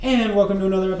And welcome to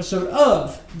another episode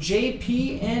of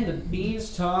JP and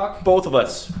Beans Talk. Both of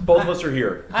us are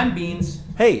here. I'm Beans.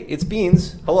 Hey, it's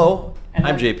Beans. Hello. And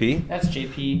I'm JP. That's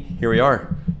JP. Here we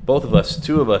are. Both of us,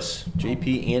 two of us,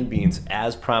 JP and Beans,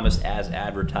 as promised, as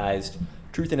advertised.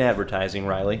 Truth in advertising,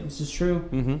 Riley. This is true.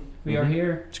 Mm-hmm. We are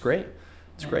here. It's great.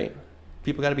 It's great.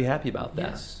 People got to be happy about that.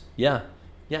 Yes.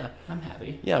 Yeah. I'm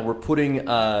happy. Yeah, we're putting,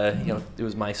 it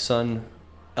was my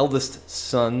eldest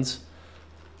son's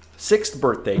 6th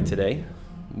birthday today.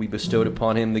 We bestowed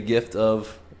upon him the gift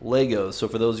of Legos. So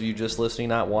for those of you just listening,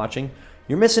 not watching,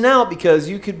 you're missing out because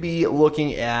you could be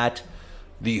looking at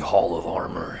the Hall of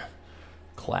Armor.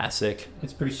 Classic.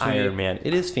 It's pretty sweet. Iron Man.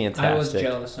 It is fantastic. I was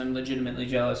jealous. I'm legitimately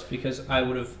jealous because I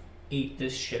would have ate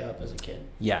this shit up as a kid.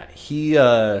 Yeah,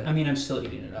 I'm still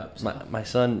eating it up. So. My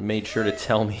son made sure to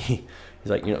tell me,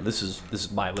 he's like, this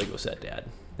is my Lego set, Dad.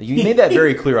 You made that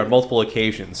very clear on multiple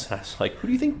occasions. I was like, who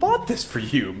do you think bought this for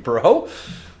you, bro?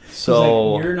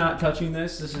 So like, you're not touching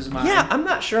this. This is mine. Yeah, I'm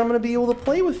not sure I'm going to be able to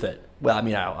play with it. Well, I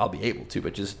mean, I'll be able to,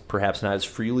 but just perhaps not as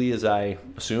freely as I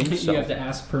assumed. So. You have to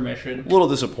ask permission. A little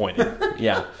disappointed.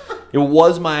 Yeah. It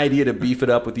was my idea to beef it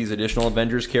up with these additional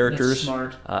Avengers characters. That's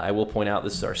smart. I will point out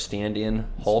this is our stand-in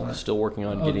Hulk. Smart. Still working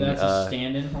on getting. That's a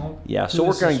stand-in Hulk? Yeah, still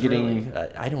working on getting.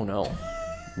 I don't know.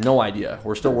 No idea.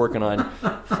 We're still working on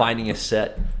finding a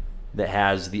set that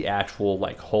has the actual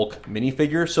Hulk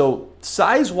minifigure. So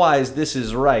size-wise, this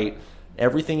is right.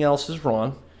 Everything else is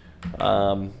wrong.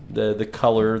 The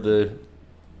color,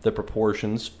 the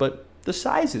proportions, but the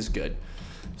size is good.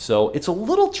 So it's a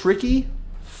little tricky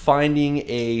finding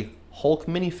a Hulk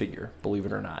minifigure, believe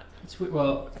it or not.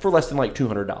 For less than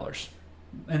 $200.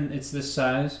 And it's this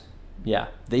size? Yeah,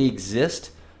 they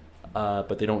exist,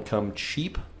 but they don't come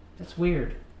cheap. That's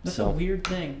weird. That's a weird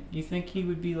thing. You think he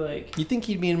would be You think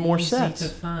he'd be in more easy sets? To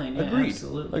find? Yeah, Agreed.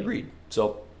 Absolutely. Agreed.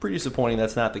 So pretty disappointing.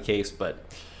 That's not the case, but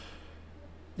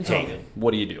it's all good. What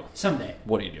do you do? Someday.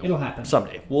 What do you do? It'll happen.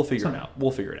 Someday. We'll figure it out.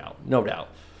 We'll figure it out. No doubt.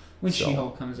 When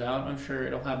She-Hulk comes out, I'm sure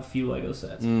it'll have a few Lego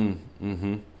sets.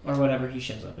 Mm-hmm. Or whatever he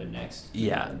shows up in next.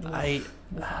 Yeah, We'll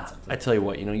I tell you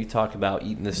what, you talk about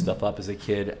eating this stuff up as a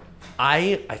kid.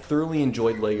 I thoroughly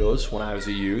enjoyed Legos when I was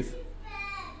a youth.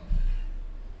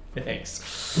 Thanks.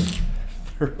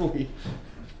 thoroughly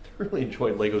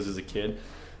enjoyed Legos as a kid.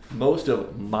 Most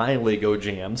of my Lego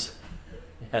jams,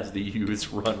 as the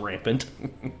youths run rampant.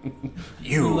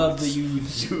 You love the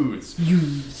youths.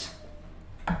 Youths.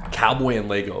 Cowboy and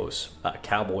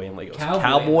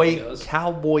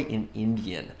Cowboy and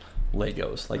Indian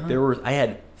Legos. I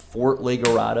had Fort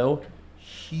Legorado,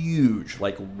 huge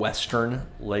Western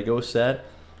Lego set.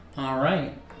 All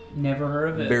right. Never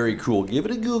heard of it. Very cool. Give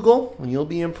it a Google and you'll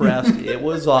be impressed. It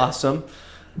was awesome.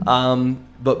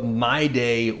 But my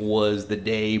day was the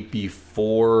day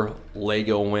before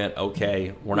Lego went,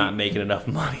 okay, we're not making enough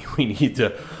money. We need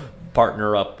to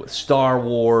partner up with Star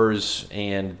Wars,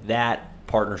 and that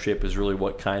partnership is really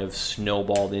what kind of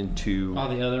snowballed into all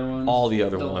the other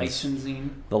ones.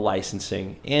 The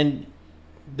licensing. And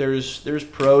there's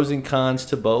pros and cons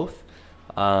to both.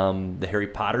 The Harry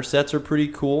Potter sets are pretty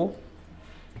cool.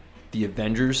 The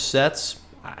Avengers sets,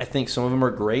 I think some of them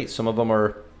are great. Some of them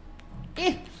are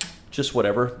just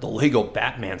whatever. The Lego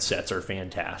Batman sets are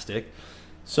fantastic.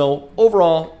 So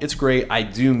overall, it's great. I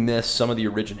do miss some of the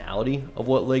originality of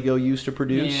what Lego used to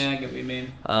produce. Yeah, I get what you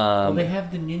mean. Well, they have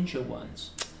the ninja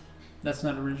ones. That's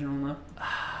not original enough?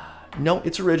 No,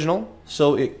 it's original.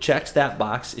 So it checks that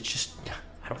box. It's just,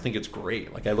 I don't think it's great.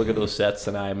 I look at those sets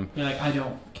and You're like, I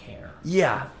don't care.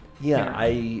 Yeah.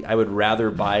 I would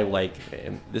rather buy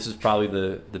and this is probably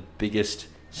the biggest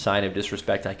sign of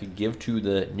disrespect I could give to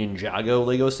the Ninjago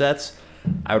Lego sets.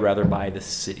 I would rather buy the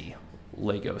City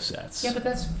Lego sets. Yeah, but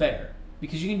that's fair.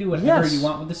 Because you can do whatever you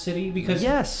want with the City. Because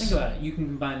think about it. You can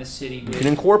combine the City with... You can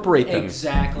incorporate them.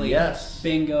 Exactly. Yes.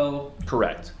 Bingo.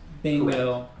 Correct.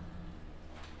 Bingo.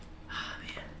 Ah,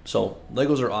 man. So,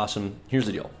 Legos are awesome. Here's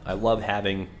the deal. I love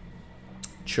having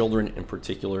children in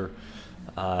particular,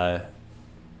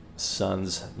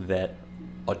 sons that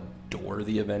adore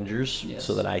the Avengers,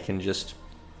 so that I can just,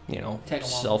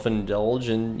 self-indulge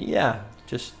and,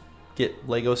 just get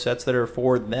Lego sets that are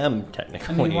for them,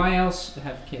 technically. I mean, why else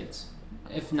have kids?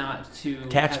 If not to...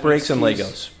 Tax breaks and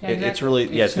Legos. Yeah, exactly. It's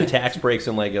really, it's the tax breaks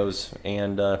and Legos.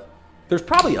 And there's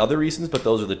probably other reasons, but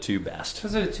those are the two best.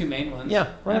 Those are the two main ones.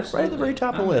 Yeah, right at the very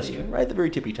top of the list. Right at the very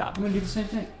tippy top. I'm going to do the same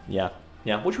thing. Yeah.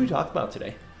 What should we talk about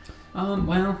today?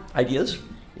 Ideas?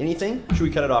 Anything? Should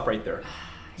we cut it off right there?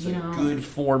 It's a good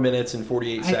 4 minutes and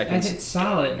 48 seconds. It's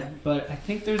solid, but I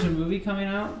think there's a movie coming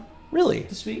out. Really?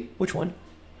 This week. Which one?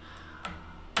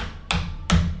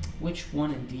 Which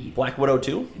one indeed? Black Widow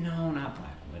 2? No, not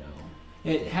Black Widow.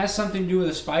 It has something to do with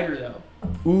a spider,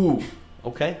 though. Ooh.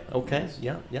 Okay.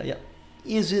 Yeah.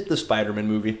 Is it the Spider-Man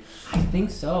movie? I think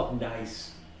so.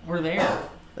 Nice. We're there.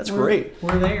 That's great.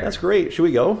 We're there. That's great. Should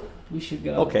we go? We should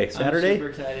go. Okay, Saturday? I'm super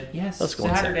excited. Yes, let's go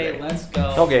Saturday. Let's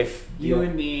go. Okay. You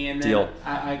and me, and then Deal.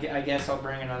 I guess I'll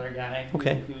bring another guy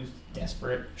who's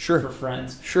desperate for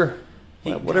friends. Sure.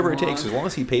 Whatever it takes, as long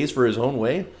as he pays for his own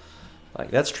way.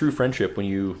 Like, that's true friendship when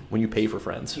you pay for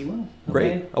friends. He will.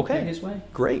 Great. Okay. His way.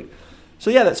 Great. So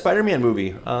yeah, that Spider-Man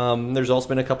movie. There's also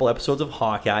been a couple episodes of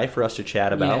Hawkeye for us to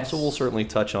chat about, so we'll certainly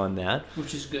touch on that.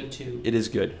 Which is good too. It is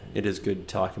good. It is good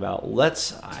to talk about.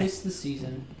 Tis the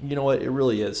season. You know what? It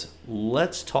really is.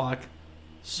 Let's talk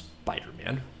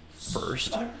Spider-Man first.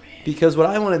 Spider-Man. Because what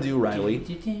I want to do, Riley,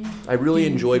 I really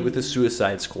enjoyed with the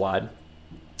Suicide Squad,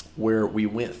 where we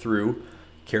went through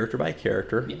character by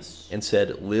character and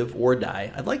said live or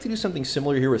die. I'd like to do something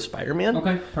similar here with Spider-Man.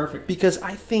 Okay, perfect. Because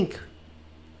I think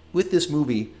with this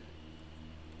movie,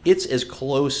 it's as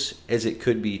close as it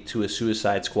could be to a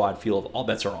Suicide Squad feel of all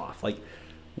bets are off. Like,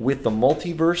 with the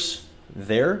multiverse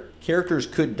there, characters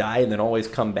could die and then always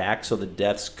come back, so the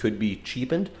deaths could be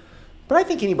cheapened. But I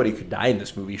think anybody could die in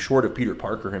this movie, short of Peter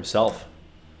Parker himself.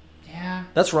 Yeah.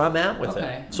 That's where I'm at with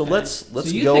it. So let's so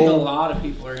you go. think a lot of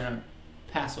people are going to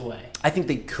pass away? I think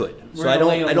they could. So I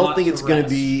don't think it's going to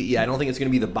be. Yeah, I don't think it's going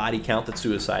to be the body count that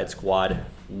Suicide Squad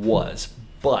was.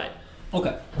 But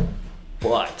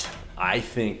I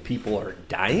think people are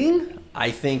dying.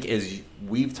 I think, as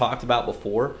we've talked about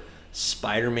before,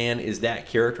 Spider-Man is that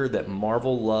character that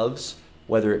Marvel loves,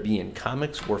 whether it be in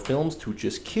comics or films, to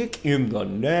just kick in the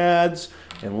nads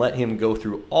and let him go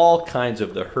through all kinds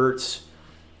of the hurts.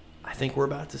 I think we're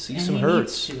about to see some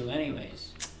hurts. Needs to,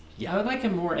 anyways. Yeah, I would like a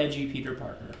more edgy Peter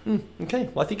Parker. Okay,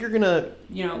 well, I think you're gonna.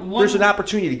 There's an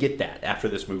opportunity to get that after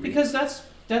this movie, because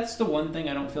that's the one thing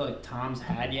I don't feel like Tom's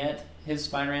had yet. His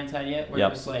Spider-Man's had yet, where it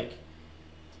was like,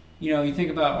 you think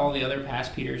about all the other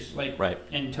past Peters, like,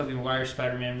 and Tobey Maguire's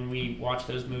Spider-Man. When we watch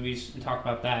those movies and talk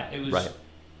about that, it was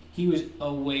he was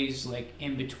always like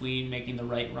in between making the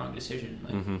right and wrong decision.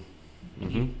 Like,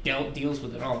 he deals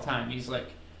with it all the time. He's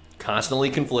like constantly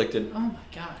conflicted. Oh my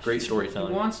gosh! Great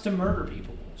storytelling. He wants to murder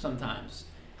people sometimes,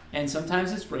 and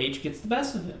sometimes his rage gets the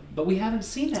best of him. But we haven't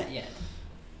seen that yet.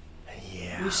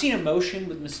 Yeah, we've seen emotion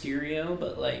with Mysterio,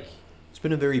 but like it's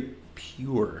been a very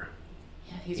pure,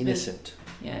 innocent.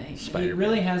 He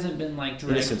really hasn't been like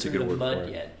dragged through the mud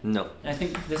yet. No, and I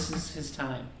think this is his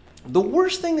time. The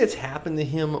worst thing that's happened to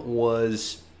him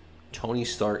was Tony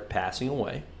Stark passing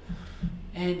away.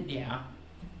 And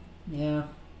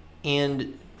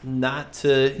and not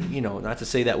to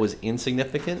say that was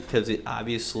insignificant, because it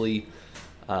obviously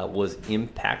was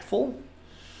impactful.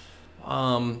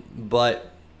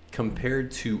 But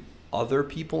compared to other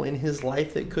people in his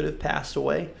life that could have passed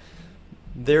away,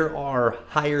 there are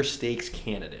higher stakes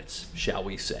candidates, shall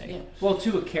we say. Yeah. Well,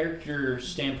 to a character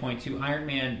standpoint, too, Iron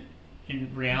Man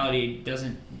in reality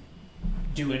doesn't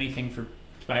do anything for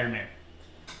Spider-Man.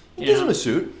 He gives him a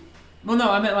suit. Well, no,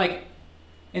 I meant like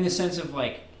in the sense of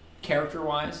like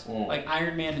character-wise. Like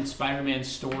Iron Man and Spider-Man's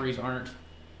stories aren't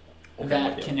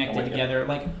that connected together.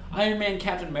 Like Iron Man,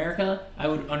 Captain America, I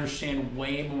would understand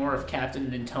way more if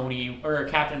Captain and Tony, or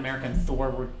Captain America and Thor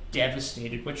were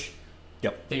devastated, which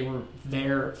they were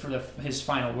there for his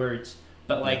final words.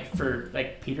 But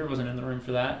like Peter wasn't in the room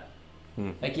for that.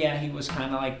 Like he was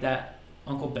kind of like that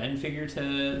Uncle Ben figure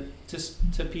to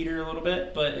Peter a little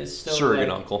bit, but it's still surrogate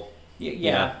uncle.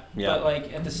 Yeah. But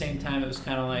like at the same time, it was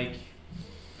kind of like,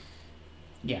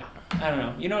 I don't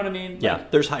know. You know what I mean?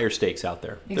 Like, there's higher stakes out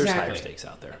there. Exactly. There's higher stakes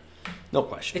out there. No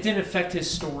question. It didn't affect his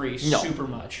story super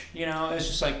much. It's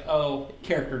just like,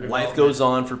 character development. Life goes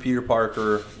on for Peter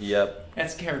Parker. Yep.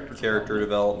 That's character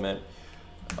development.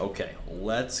 Okay,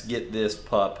 let's get this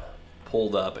pup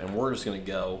pulled up, and we're just going to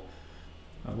go.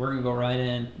 We're going to go right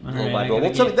in.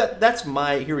 That's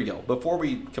my... Here we go. Before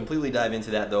we completely dive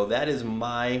into that, though, that is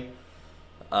my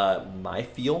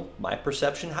feel, my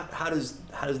perception. How does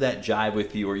that jive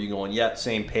with you? Are you going,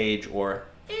 same page, or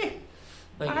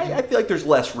I feel like there's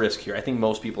less risk here. I think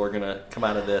most people are going to come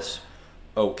out of this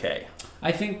okay.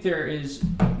 I think there is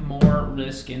more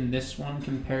risk in this one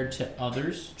compared to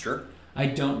others. Sure. I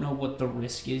don't know what the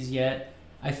risk is yet.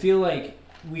 I feel like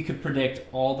we could predict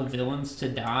all the villains to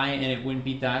die, and it wouldn't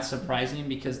be that surprising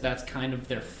because that's kind of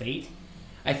their fate.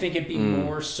 I think it'd be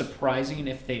more surprising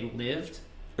if they lived.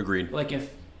 Agreed. Like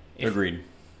if Agreed.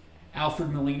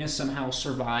 Alfred Molina somehow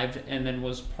survived and then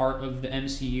was part of the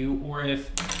MCU, or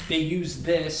if they use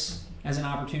this as an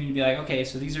opportunity to be like, okay,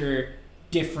 so these are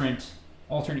different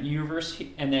alternate universe,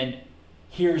 and then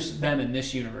here's them in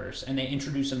this universe, and they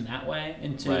introduce them that way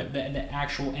into the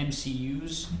actual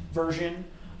MCU's version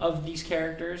of these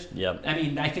characters. Yep. I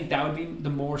mean, I think that would be the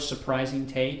more surprising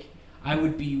take.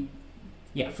 I'd be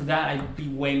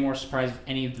way more surprised if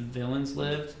any of the villains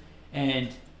lived. And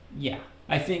yeah,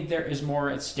 I think there is more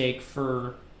at stake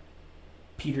for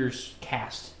Peter's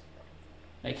cast,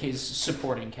 like his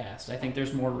supporting cast. I think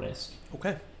there's more risk.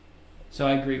 Okay. So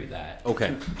I agree with that.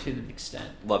 Okay. To an extent.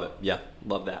 Love it. Yeah,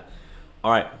 love that. All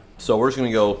right, so we're just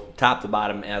going to go top to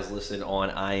bottom as listed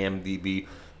on IMDb.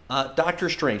 Doctor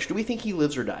Strange, do we think he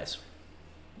lives or dies?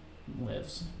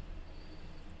 Lives.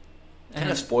 Kind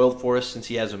of spoiled for us since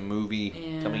he has a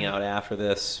movie coming out after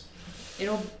this.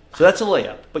 So that's a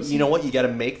layup. But you know what? You got to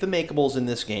make the makeables in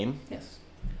this game. Yes.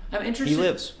 I'm interested. He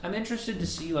lives. I'm interested to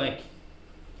see, like,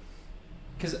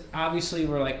 because obviously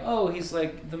we're like, oh, he's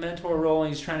like the mentor role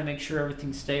and he's trying to make sure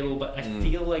everything's stable. But I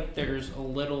feel like there's a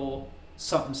little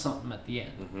something at the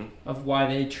end of why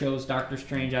they chose Doctor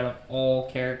Strange out of all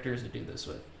characters to do this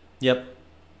with. Yep.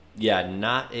 Yeah,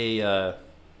 not a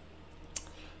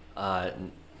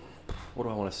what do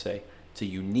I want to say? It's a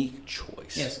unique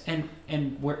choice. Yes, and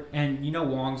you know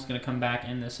Wong's going to come back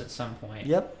in this at some point.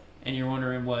 Yep. And you're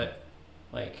wondering what,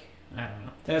 like, I don't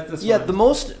know. That's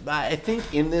I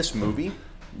think in this movie,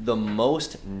 the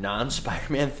most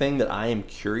non-Spider-Man thing that I am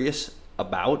curious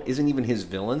about isn't even his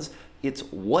villains. It's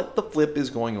what the flip is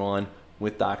going on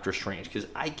with Doctor Strange, because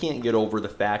I can't get over the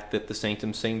fact that the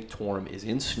Sanctum Sanctorum is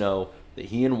in snow, that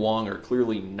he and Wong are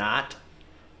clearly not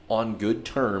on good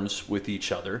terms with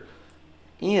each other.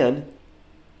 And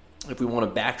if we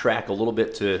want to backtrack a little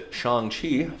bit to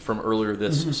Shang-Chi from earlier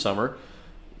this summer,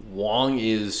 Wong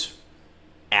is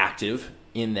active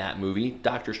in that movie.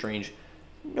 Doctor Strange,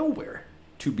 nowhere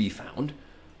to be found.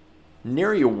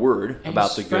 Nary a word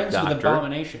about the good doctor. With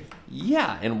Abomination.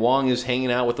 Yeah, and Wong is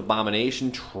hanging out with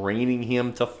Abomination, training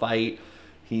him to fight.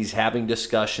 He's having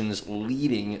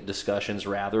leading discussions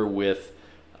with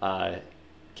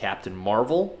Captain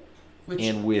Marvel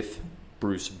and with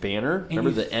Bruce Banner.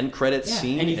 Remember the end credits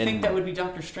scene? And you think that would be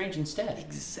Doctor Strange instead.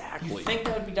 Exactly. You think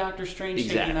that would be Doctor Strange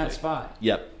taking that spot.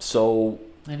 Yep. So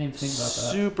I didn't think about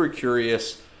that. Super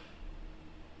curious.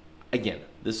 Again,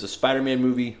 this is a Spider-Man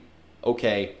movie.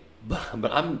 Okay.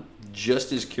 But I'm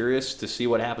just as curious to see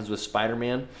what happens with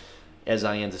Spider-Man as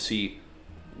I am to see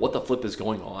what the flip is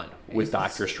going on with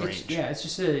Doctor Strange. It's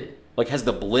just a... Like, has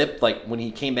the blip, like, when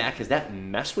he came back, has that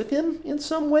messed with him in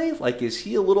some way? Like, is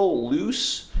he a little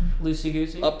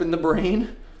loosey-goosey up in the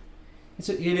brain?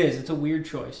 It is. It's a weird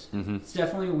choice. Mm-hmm. It's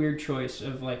definitely a weird choice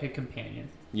of, like, a companion.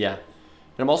 Yeah.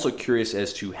 And I'm also curious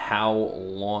as to how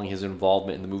long his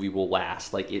involvement in the movie will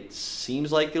last. Like, it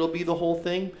seems like it'll be the whole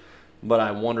thing, but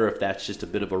I wonder if that's just a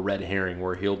bit of a red herring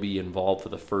where he'll be involved for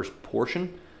the first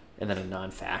portion and then a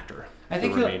non-factor for the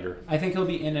remainder. I think he'll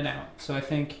be in and out. So I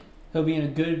think he'll be in a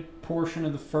good portion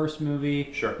of the first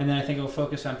movie. Sure. And then I think he'll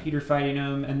focus on Peter fighting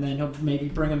him, and then he'll maybe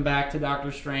bring him back to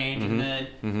Doctor Strange, and then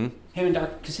him and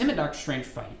Doctor Strange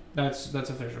fight. That's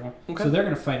official. Okay. So they're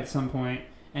going to fight at some point,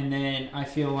 and then I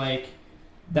feel like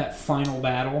that final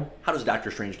battle. How does Doctor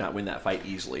Strange not win that fight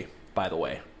easily, by the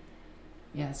way?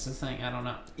 Yeah, that's the thing. I don't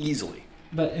know. Easily.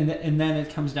 But and then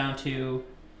it comes down to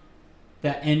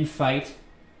that end fight.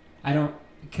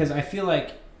 Because I feel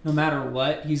like no matter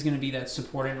what, he's going to be that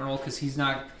supporting role because he's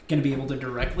not going to be able to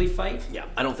directly fight. Yeah,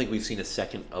 I don't think we've seen a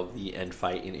second of the end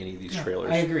fight in any of these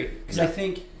trailers. I agree because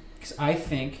I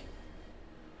think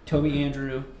Toby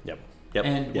Andrew.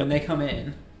 And when they come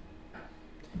in,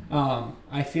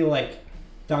 I feel like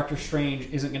Doctor Strange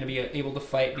isn't going to be able to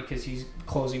fight because he's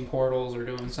closing portals or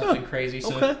doing something crazy.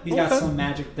 So he's got some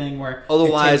magic thing where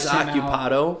otherwise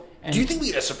Occupado. Do you think we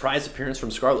get a surprise appearance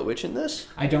from Scarlet Witch in this?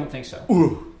 I don't think so.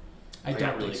 Ooh. I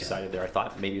got really excited there. I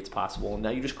thought maybe it's possible, and now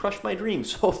you just crushed my dream.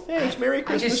 So thanks, Merry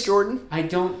Christmas, Jordan.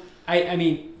 I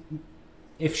mean,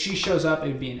 if she shows up, it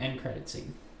would be an end credit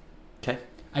scene. Okay.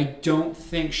 I don't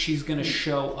think she's going to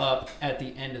show up at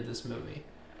the end of this movie.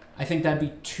 I think that'd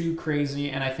be too crazy,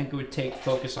 and I think it would take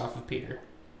focus off of Peter.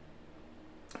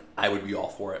 I would be all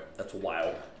for it. That's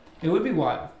wild. It would be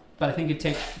wild, but I think it'd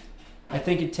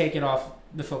take it off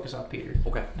the focus off Peter.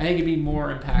 Okay. I think it'd be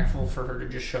more impactful for her to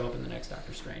just show up in the next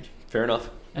Doctor Strange. Fair enough.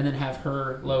 And then have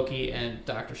her, Loki, and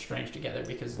Doctor Strange together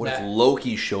because if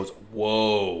Loki shows?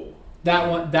 Whoa. That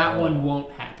one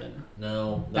won't happen.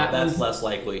 No, that's less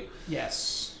likely.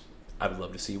 Yes. I would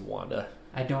love to see Wanda.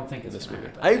 I don't think it's going to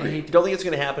happen. I agree. Don't think it's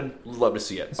going to happen. Love to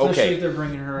see it. Especially if they're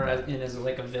bringing her in as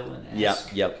like a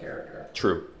villain-esque character.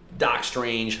 True. Doc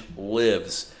Strange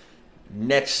lives.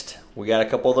 Next, we got a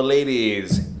couple of the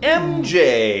ladies.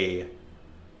 MJ.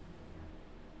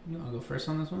 You want to go first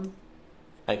on this one?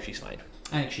 I think she's fine.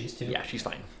 I think she's too. Yeah, she's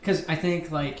fine. Because I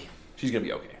think, like... She's going to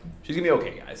be okay. She's going to be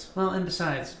okay, guys. Well, and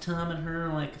besides, Tom and her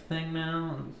are like a thing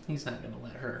now, and he's not going to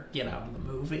let her get out of the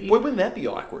movie. Boy, wouldn't that be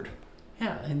awkward?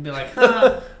 Yeah, and be like,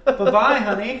 bye-bye,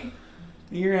 honey.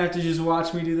 You're going to have to just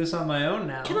watch me do this on my own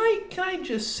now. Can I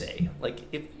just say, like,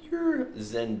 if you're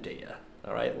Zendaya,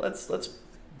 all right, let's just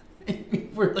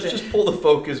pull the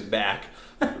focus back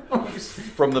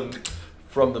from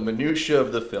the minutia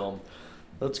of the film.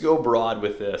 Let's go broad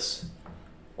with this.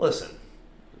 Listen,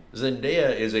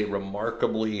 Zendaya is a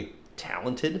remarkably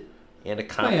talented and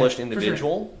accomplished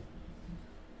individual. Sure.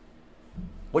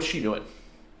 What's she doing?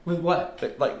 With what?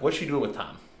 Like, what's she doing with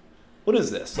Tom? What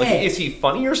is this? Like, is he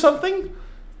funny or something?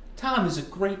 Tom is a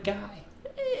great guy.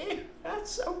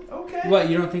 That's okay. What,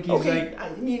 you don't think he's okay.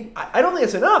 I mean, I don't think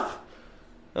it's enough.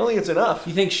 I don't think it's enough.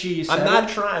 You think she settled? I'm not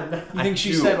trying. You think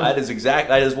she settled?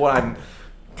 That is what I'm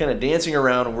kind of dancing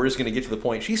around, and we're just going to get to the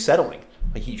point. She's settling.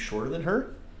 Like, he's shorter than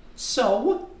her.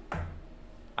 So?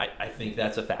 I think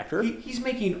that's a factor. He's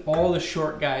making all the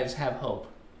short guys have hope.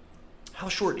 How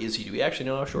short is he? Do we actually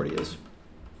know how short he is?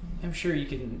 I'm sure you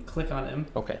can click on him.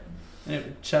 Okay. And it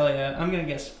would tell you. I'm going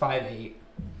to guess 5'8".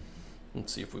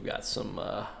 Let's see if we've got some...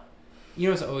 You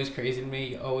know what's always crazy to me?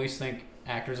 You always think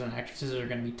actors and actresses are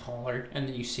going to be taller, and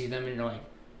then you see them and you're like,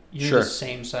 you're the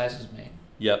same size as me.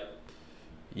 Yep.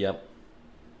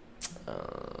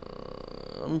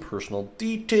 Personal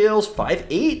details,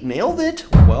 5'8", nailed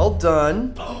it. Well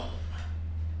done. Oh,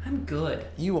 I'm good.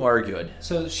 You are good.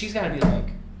 So she's got to be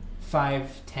like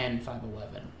 5'10",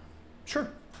 5'11". Sure.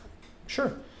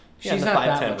 She's not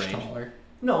that much taller.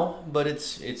 No, but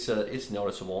it's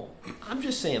noticeable. I'm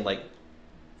just saying, like,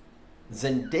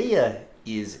 Zendaya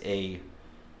is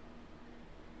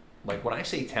like, when I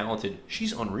say talented,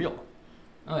 she's unreal.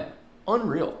 Oh yeah,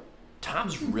 unreal.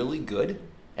 Tom's really good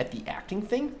at the acting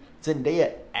thing.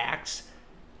 Zendaya acts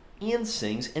and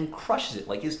sings and crushes it.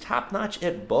 Like, is top notch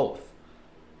at both.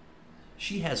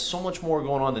 She has so much more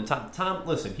going on than Tom. Tom,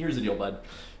 listen, here's the deal, bud.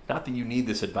 Not that you need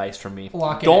this advice from me.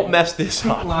 Don't mess this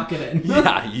up. Lock it in.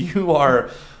 Yeah, you are.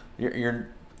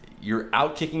 You're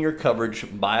out kicking your coverage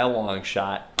by a long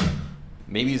shot.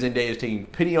 Maybe Zendaya is taking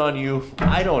pity on you.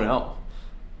 I don't know,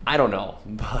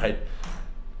 but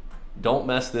don't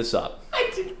mess this up.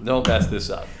 Don't mess this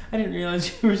up. I didn't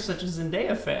realize you were such a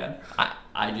Zendaya fan.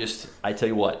 I tell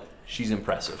you what, she's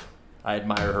impressive. I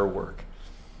admire her work.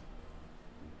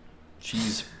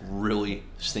 She's really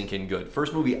stinking good.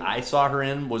 First movie I saw her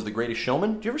in was The Greatest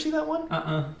Showman. Did you ever see that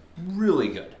one? Really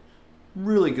good.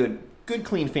 Really good. Good,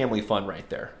 clean family fun right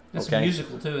there. That's a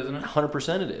musical too, isn't it?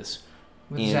 100% it is.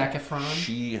 With Zac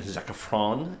Efron. Zac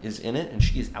Efron is in it, and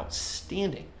she is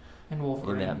outstanding. And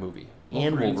Wolverine. In that movie.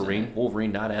 And Wolverine.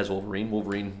 Wolverine, not as Wolverine.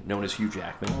 Wolverine, known as Hugh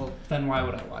Jackman. Well, then why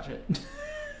would I watch it?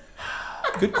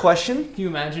 Good question. Can you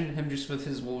imagine him just with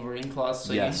his Wolverine claws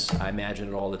singing? Yes, I imagine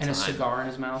it all the time. And a cigar in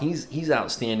his mouth. He's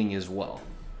outstanding as well.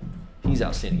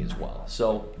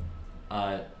 So,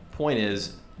 point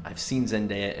is, I've seen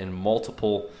Zendaya in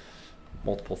multiple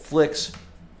flicks.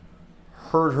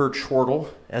 Heard her chortle,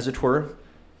 as it were.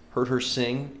 Heard her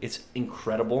sing. It's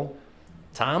incredible.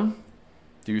 Tom,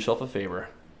 do yourself a favor.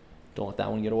 Don't let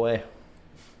that one get away.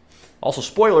 Also,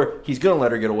 spoiler, he's going to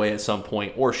let her get away at some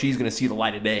point, or she's going to see the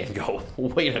light of day and go,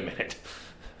 wait a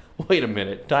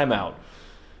minute, time out.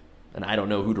 And I don't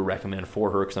know who to recommend for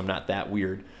her because I'm not that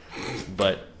weird.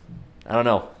 But I don't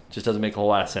know. It just doesn't make a whole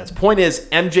lot of sense. Point is,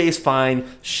 MJ's fine.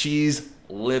 She's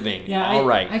living. Yeah, all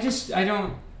right. I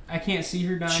can't see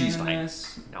her dying She's in fine.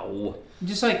 this. No.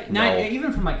 Just like, not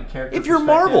even from like a character If you're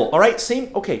perspective. Marvel, all right,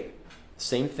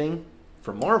 same thing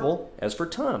for Marvel as for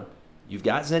Tom. You've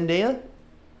got Zendaya.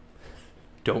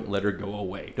 Don't let her go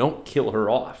away. Don't kill her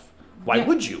off. Why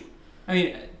would you? I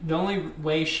mean, the only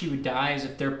way she would die is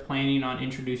if they're planning on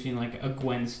introducing like a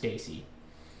Gwen Stacy.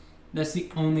 That's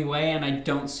the only way, and I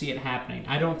don't see it happening.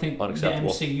 I don't think the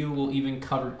MCU will even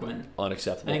cover Gwen.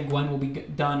 Unacceptable. I think Gwen will be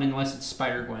done unless it's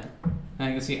Spider-Gwen. I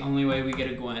think that's the only way we get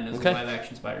a Gwen is a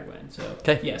live-action Spider-Gwen. So,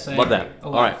 yes, I love agree. that.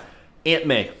 All right. Aunt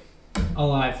May.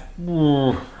 Alive.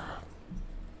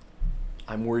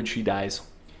 I'm worried she dies.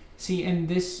 See, and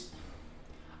this...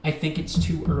 I think it's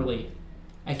too early.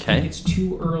 I think it's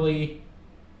too early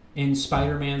in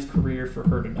Spider-Man's career for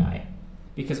her to die.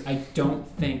 Because I don't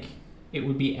think it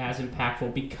would be as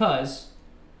impactful because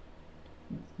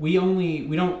we get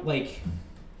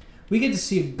to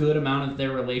see a good amount of their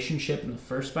relationship in the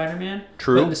first Spider-Man.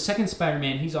 True. But in the second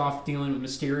Spider-Man, he's off dealing with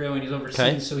Mysterio and he's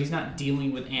overseas, so he's not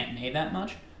dealing with Aunt May that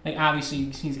much. Like, obviously,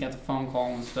 he's got the phone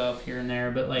call and stuff here and there,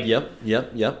 but like... Yep.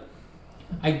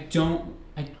 I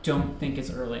don't think it's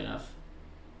early enough.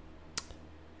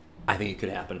 I think it could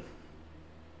happen.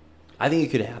 I think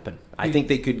it could happen. I think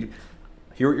they could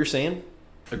hear what you're saying.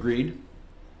 Agreed.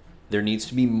 There needs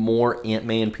to be more Aunt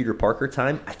May and Peter Parker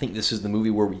time. I think this is the movie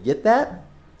where we get that.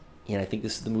 And I think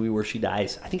this is the movie where she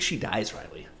dies. I think she dies,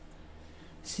 Riley.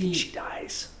 See, she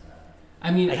dies.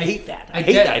 I mean, I hate that. I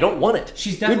hate that. I don't want it.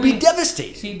 She's definitely, it would be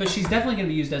devastating. See, but she's definitely going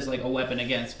to be used as like a weapon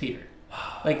against Peter.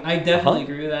 Like, I definitely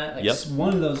agree with that. Like, yep.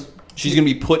 One of those. She's going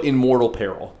to be put in mortal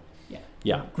peril. Yeah.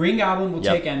 Yeah. Green Goblin will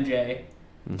take MJ.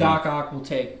 Mm-hmm. Doc Ock will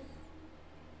take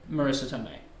Marissa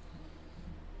Tomei.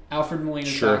 Alfred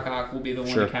Molina's Doc Ock will be the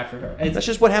one to capture her. That's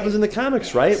just what happens in the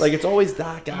comics, right? Like, it's always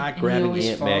Doc Ock grabbing Aunt May. He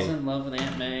always falls in love with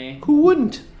Aunt May. Who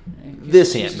wouldn't?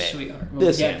 This Aunt May. Well,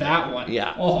 this Aunt that one.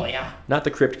 Yeah. Oh, yeah. Not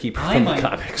the Crypt Keeper from the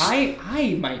comics.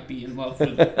 I might be in love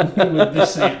with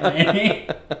this Aunt May.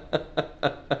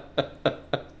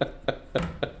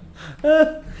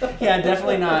 Yeah,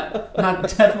 definitely not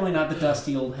the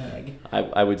dusty old hag.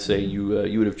 I would say you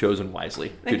would have chosen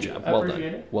wisely. Good job. Well done.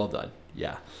 It. Well done.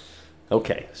 Yeah.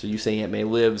 Okay, so you say Aunt May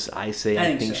lives. I say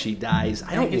I think she dies.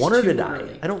 I don't want her to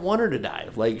die. I don't want her to die.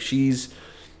 Like she's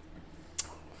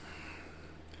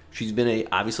been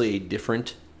obviously a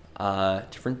different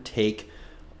take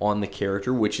on the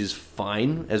character, which is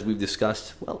fine, as we've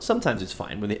discussed. Well, sometimes it's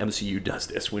fine when the MCU does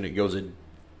this, when it goes a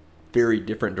very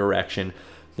different direction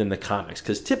than the comics.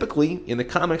 Because typically in the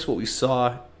comics, in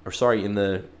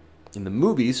the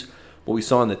movies, what we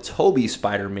saw in the Tobey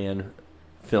Spider-Man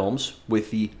films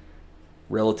with the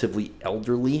relatively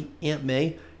elderly Aunt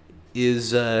May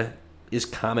is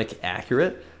comic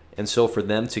accurate, and so for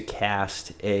them to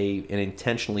cast and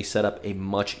intentionally set up a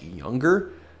much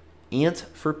younger aunt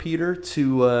for Peter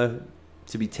to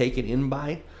be taken in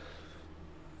by,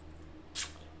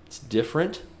 it's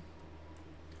different.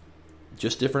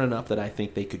 Just different enough that I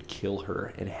think they could kill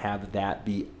her and have that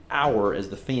be as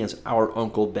the fans, our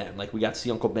Uncle Ben. Like, we got to see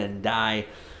Uncle Ben die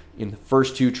in the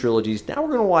first two trilogies. Now we're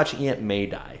going to watch Aunt May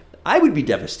die. I would be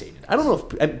devastated. I don't know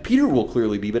if Peter will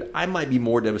clearly be, but I might be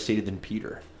more devastated than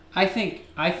Peter. I think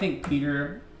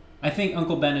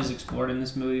Uncle Ben is explored in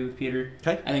this movie with Peter.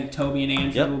 Okay. I think Toby and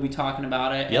Andrew will be talking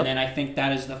about it, and then I think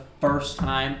that is the first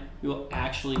time we will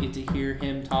actually get to hear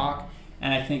him talk.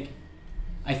 And I think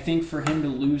for him to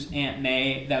lose Aunt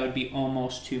May, that would be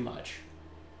almost too much.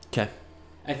 Okay.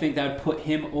 I think that would put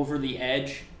him over the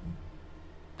edge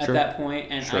at that point,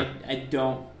 and I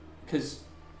don't, because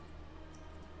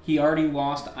he already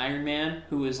lost Iron Man,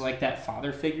 who was like that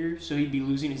father figure, so he'd be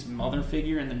losing his mother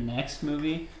figure in the next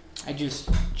movie. Just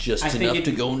enough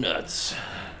to go nuts.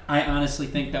 I honestly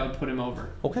think that would put him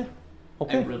over. Okay.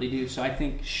 I really do. So I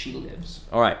think she lives.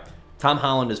 All right. Tom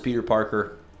Holland as Peter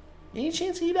Parker. Any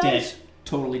chance he dies? Dead.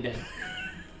 Totally dead.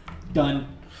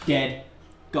 Done. Dead.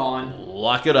 Gone.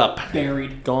 Lock it up.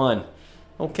 Buried. Gone.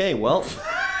 Okay, well,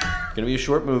 gonna be a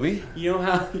short movie. You know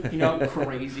how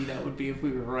crazy that would be if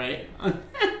we were right?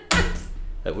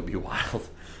 That would be wild.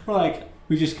 We're like,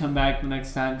 we just come back the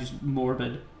next time, just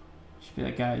morbid. Just be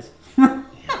like, guys,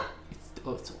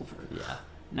 it's over. Yeah.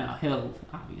 No, he'll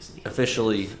obviously.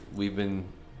 Officially, we've been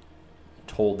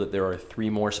told that there are 3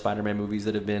 more Spider-Man movies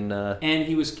that have been. And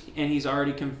he's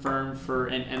already confirmed for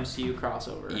an MCU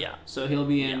crossover. Yeah. So he'll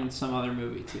be in some other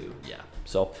movie too. Yeah.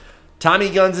 So,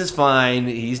 Tommy Guns is fine.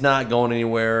 He's not going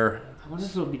anywhere. I wonder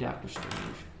if it'll be Doctor Strange.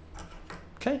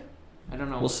 Okay. I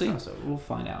don't know. We'll see. We'll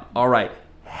find out. All right.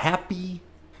 Happy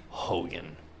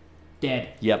Hogan. Dead.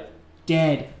 Yep.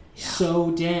 Dead. Yeah.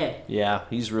 So dead. Yeah,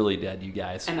 he's really dead, you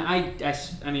guys. And I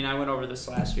mean, I went over this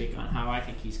last week on how I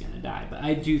think he's going to die, but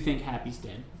I do think Happy's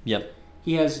dead. Yep.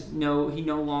 He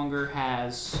no longer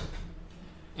has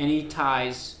any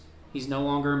ties. He's no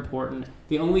longer important.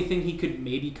 The only thing he could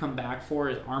maybe come back for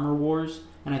is Armor Wars,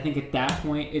 and I think at that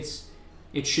point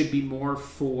it should be more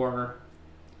for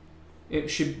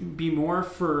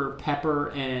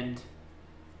Pepper and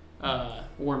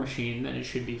War Machine than it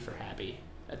should be for Happy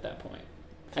at that point.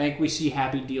 I think we see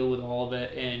Happy deal with all of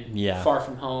it in Far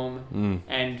From Home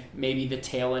and maybe the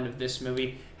tail end of this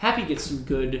movie. Happy gets some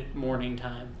good morning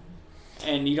time,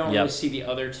 and you don't really see the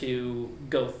other two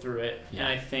go through it. Yeah. And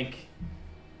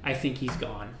I think he's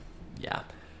gone. Yeah,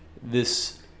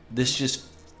 this just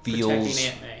feels protecting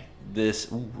Aunt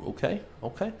May.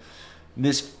 Okay.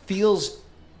 This feels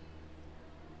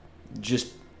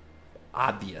just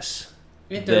obvious.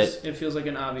 It does. It feels like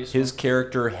an obvious. His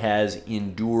character has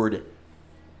endured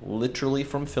literally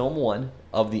from film 1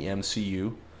 of the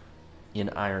MCU in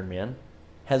Iron Man,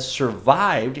 has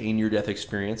survived a near-death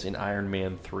experience in Iron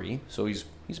Man 3. So he's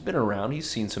been around. He's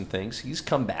seen some things. He's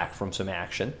come back from some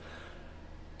action.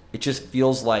 It just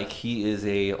feels like he is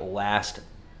a last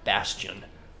bastion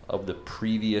of the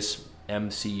previous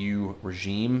MCU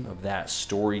regime, of that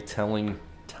storytelling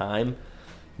time.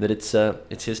 that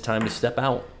it's his time to step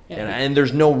out. Yeah. And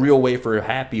there's no real way for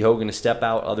Happy Hogan to step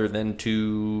out other than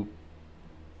to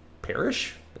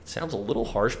perish. It sounds a little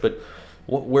harsh, but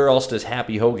where else does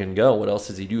Happy Hogan go? What else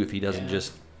does he do if he doesn't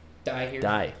just die here?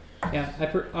 Die. Yeah,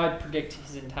 I'd predict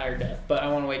his entire death, but I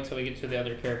want to wait until we get to the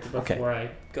other character before I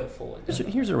go full. So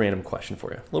here's a random question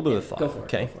for you. A little bit of a thought. Go for it.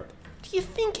 Okay. Go for it. Do you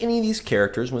think any of these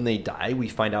characters, when they die, we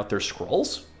find out they're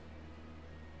Skrulls?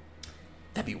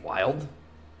 That'd be wild.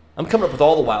 I'm coming up with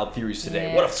all the wild theories today.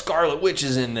 Yeah. What if Scarlet Witch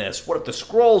is in this? What if the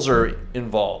Skrulls are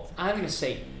involved? I'm going to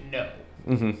say no.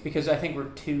 Because I think we're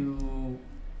too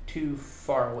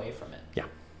far away from it.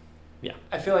 Yeah.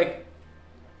 I feel like...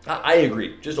 I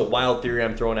agree. Just a wild theory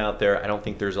I'm throwing out there. I don't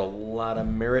think there's a lot of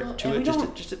merit to it.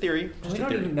 Just a theory. We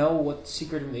don't even know what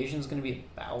Secret Invasion is going to be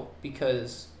about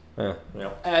because... Yeah.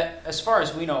 As far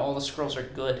as we know, all the Skrulls are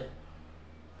good.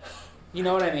 You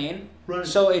know what I mean? Right.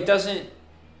 So it doesn't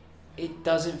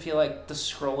feel like the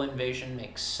Skrull invasion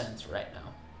makes sense right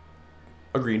now.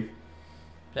 Agreed.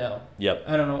 So Yep.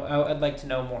 I don't know. I'd like to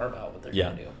know more about what they're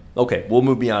going to do. Okay, we'll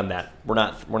move beyond that. We're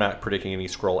not predicting any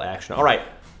Skrull action. All right.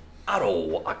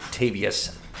 Otto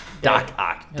Octavius, Doc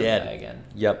Ock, He'll dead. die again.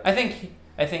 Yep. I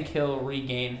think he'll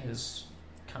regain his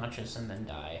conscience and then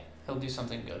die. He'll do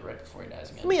something good right before he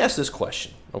dies again. Let me ask this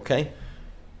question, okay?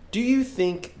 Do you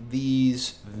think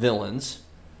these villains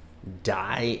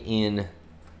die in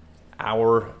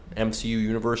our MCU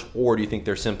universe, or do you think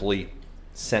they're simply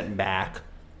sent back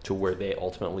to where they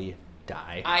ultimately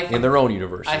die in their own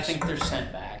universes? I think they're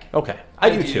sent back. Okay. I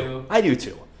do too. I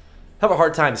have a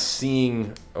hard time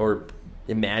seeing or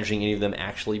imagining any of them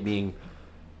actually being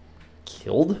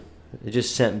killed. It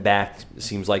just sent back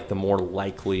seems like the more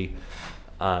likely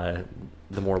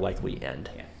end.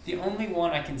 Yeah. The only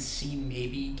one I can see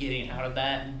maybe getting out of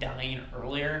that and dying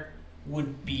earlier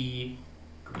would be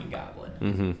Green Goblin.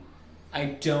 Mm-hmm. I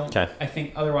don't. Okay. I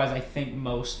think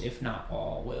most, if not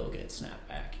all, will get snapped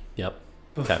back. Yep.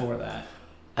 Before that.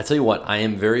 I tell you what, I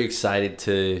am very excited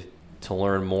to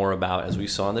learn more about, as we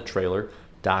saw in the trailer,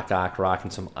 Doc Ock rocking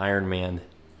some Iron Man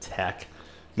tech.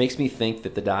 Makes me think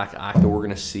that the Doc Ock that we're going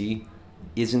to see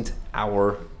isn't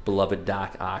our beloved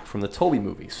Doc Ock from the Tobey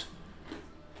movies.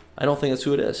 I don't think that's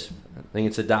who it is. I think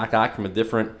it's a Doc Ock from a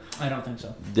different... I don't think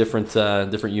so.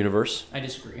 Different universe. I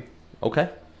disagree. Okay.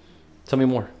 Tell me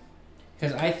more.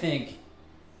 Because I think...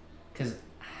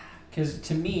 Because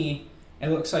to me, it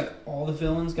looks like all the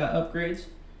villains got upgrades,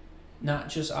 not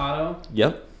just Otto.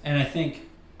 Yep. And I think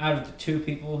out of the two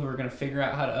people who are going to figure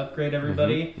out how to upgrade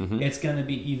everybody, it's going to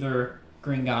be either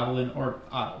Green Goblin or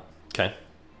Otto. Okay.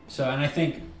 So, and I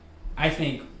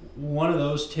think one of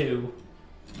those two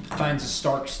finds a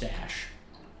Stark stash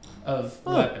of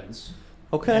weapons.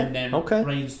 Okay. And then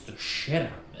raids the shit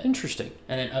out of it. Interesting.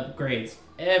 And then upgrades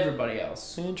everybody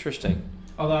else. Interesting.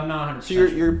 Although I'm not 100%. So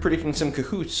you're predicting some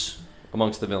cahoots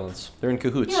amongst the villains. They're in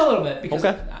cahoots. Yeah, a little bit. Because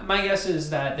my guess is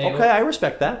that they... Okay, I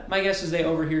respect that. My guess is they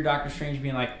overhear Doctor Strange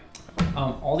being like,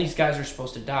 all these guys are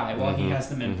supposed to die while he has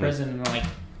them in prison, and they're like,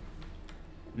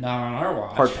 not on our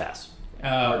watch. Hard pass.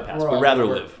 Hard pass. We'd rather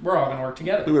live. We're all going to work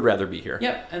together. We would rather be here.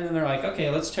 Yep. And then they're like, okay,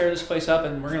 let's tear this place up,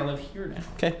 and we're going to live here now.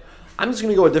 Okay. I'm just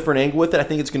going to go a different angle with it. I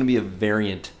think it's going to be a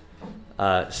variant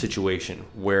situation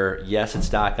where, yes, it's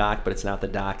Doc Ock, but it's not the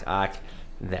Doc Ock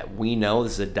that we know.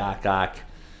 This is a Doc Ock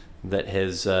that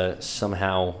has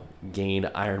somehow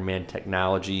gained Iron Man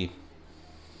technology,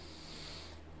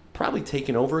 probably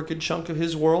taken over a good chunk of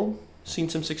his world, seen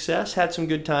some success, had some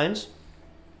good times.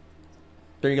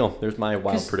 There you go. There's my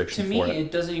wild prediction for it. To me,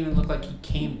 it doesn't even look like he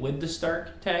came with the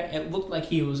Stark tech. It looked like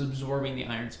he was absorbing the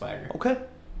Iron Spider. Okay.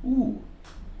 Ooh,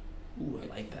 I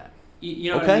like that.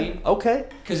 You know what I mean? Okay.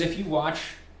 Because if you watch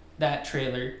that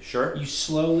trailer, you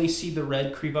slowly see the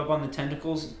red creep up on the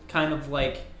tentacles, kind of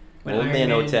like when Iron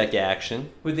nanotech action.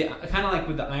 With the kind of like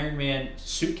with the Iron Man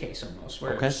suitcase almost,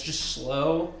 where it's just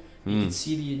slow. You can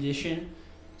see the addition.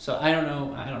 So I don't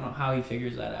know how he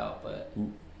figures that out, but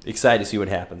excited to see what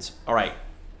happens. All right,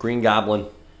 Green Goblin,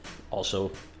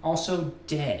 also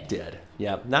dead. Dead.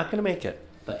 Yeah, not gonna make it.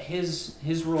 But his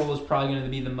role is probably going to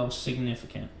be the most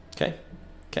significant. Okay.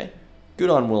 Good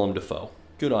on Willem Dafoe.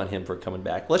 Good on him for coming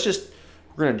back. We're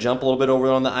gonna jump a little bit over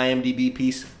on the IMDb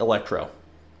piece. Electro,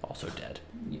 also dead.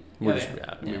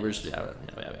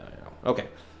 Okay.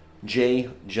 J.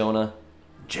 Jonah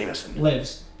Jameson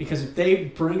lives, because if they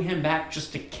bring him back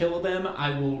just to kill them,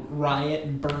 I will riot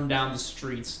and burn down the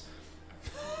streets.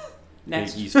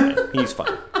 Next. He's fine. He's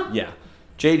fine. Yeah.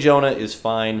 J. Jonah is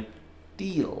fine.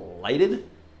 Delighted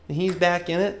that he's back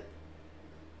in it.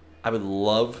 I would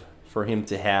love for him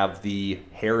to have the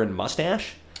hair and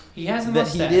mustache. He has a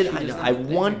mustache. He did. I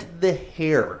want the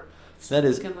hair. That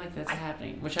is looking like that's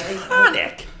happening, which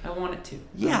iconic. I want it to.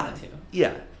 Yeah. I want it to.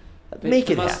 Yeah. But Make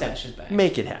the it mustache happen. is back.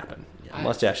 Make it happen. Yeah,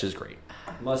 mustache is great.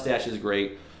 Mustache is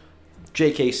great.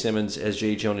 J.K. Simmons as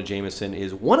J. Jonah Jameson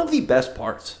is one of the best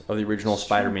parts of the original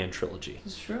Spider-Man trilogy.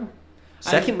 It's true.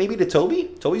 Second, maybe to Tobey.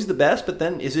 Tobey's the best, but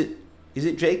then is it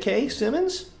J.K.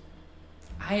 Simmons?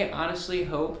 I honestly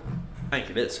hope. I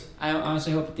think it is. I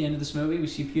honestly hope at the end of this movie we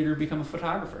see Peter become a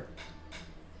photographer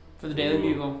for the Daily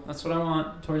Bugle. That's what I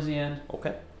want towards the end.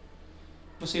 Okay.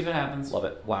 We'll see if it happens. Love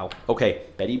it. Wow. Okay,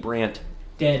 Betty Brant.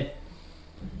 Dead.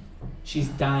 She's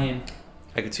dying.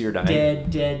 I could see her dying.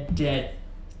 Dead.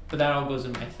 But that all goes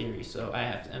in my theory, so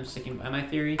I'm sticking by my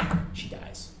theory. She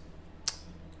dies.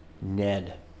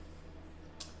 Ned.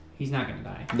 He's not gonna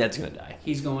die. Ned's gonna die.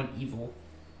 He's going evil.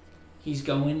 He's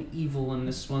going evil in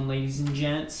this one, ladies and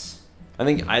gents. I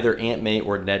think either Aunt May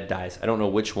or Ned dies. I don't know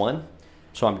which one,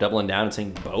 so I'm doubling down and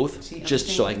saying both,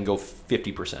 so I can go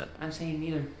 50%. I'm saying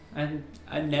neither.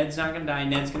 Ned's not gonna die.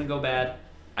 Ned's gonna go bad.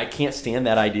 I can't stand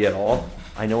that idea at all.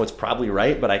 I know it's probably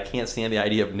right, but I can't stand the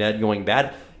idea of Ned going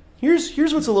bad. Here's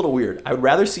what's a little weird. I would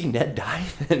rather see Ned die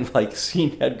than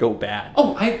see Ned go bad.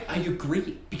 Oh, I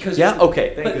agree because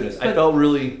okay, thank goodness. I felt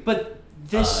really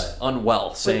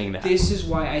unwell saying that. This is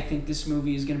why I think this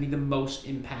movie is going to be the most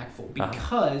impactful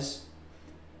because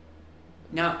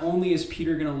not only is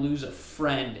Peter going to lose a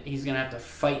friend, he's going to have to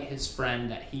fight his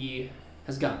friend that he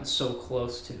has gotten so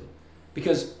close to.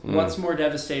 Because what's more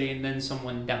devastating than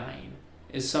someone dying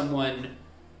is someone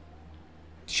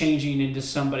changing into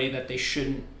somebody that they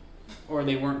shouldn't or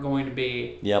they weren't going to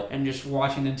be. Yep. And just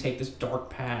watching them take this dark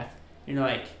path. And you're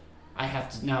like, I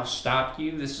have to now stop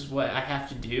you. This is what I have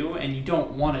to do. And you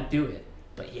don't want to do it,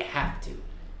 but you have to.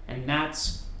 And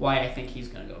that's why I think he's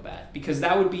going to go bad. Because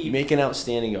that would be... You make an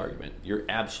outstanding argument. You're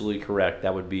absolutely correct.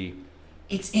 That would be...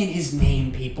 It's in his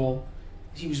name, people.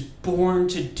 He was born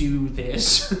to do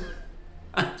this.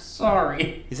 I'm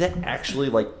sorry. Is that actually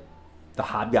the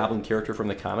Hobgoblin character from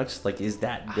the comics? Is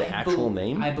that the actual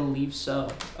name? I believe so.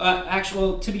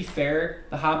 To be fair,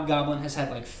 the Hobgoblin has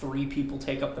had 3 people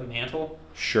take up the mantle.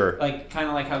 Sure. Kind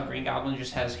of like how Green Goblin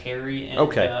just has Harry and...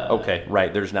 Okay,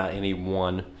 right. There's not any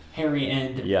one... Harry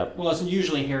and... Yep. Well, it's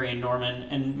usually Harry and Norman,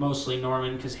 and mostly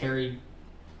Norman because Harry...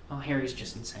 Well, Harry's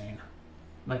just insane.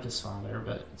 Like his father,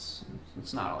 but it's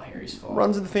not all Harry's fault.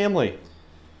 Runs in the family.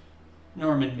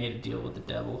 Norman made a deal with the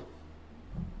devil.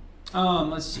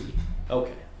 Let's see.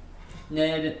 Okay.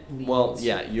 Ned leads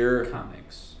your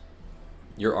comics.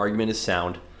 Your argument is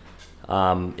sound.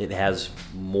 It has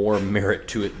more merit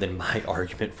to it than my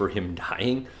argument for him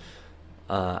dying.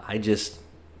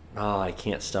 I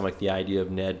can't stomach the idea of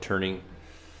Ned turning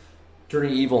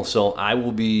evil. So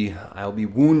I'll be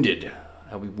wounded.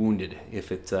 I'll be wounded if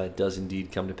it does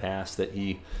indeed come to pass that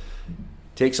he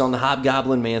takes on the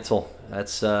Hobgoblin mantle.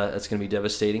 That's going to be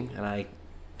devastating, and I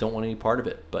don't want any part of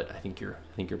it. But I think you're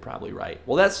probably right.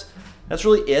 Well, that's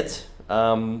really it.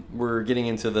 We're getting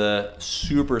into the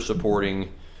super supporting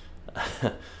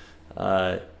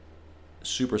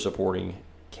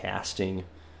casting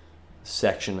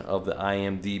section of the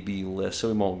IMDb list, so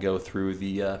we won't go through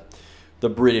the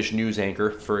British news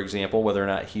anchor, for example, whether or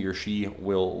not he or she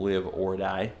will live or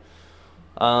die.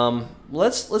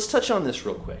 Let's touch on this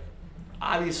real quick.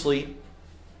 Obviously,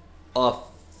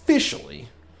 officially,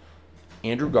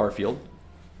 Andrew Garfield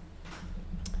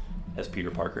as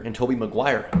Peter Parker and Tobey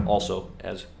Maguire also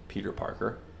as Peter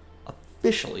Parker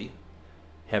officially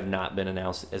have not been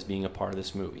announced as being a part of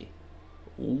this movie.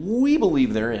 We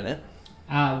believe they're in it.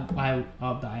 I'll die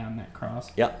on that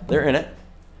cross. Yeah, they're in it.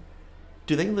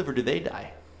 Do they live or do they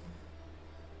die?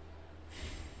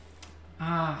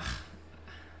 I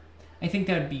think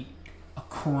that would be a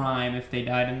crime if they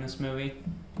died in this movie.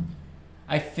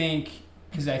 I think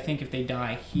if they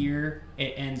die here,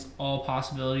 it ends all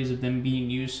possibilities of them being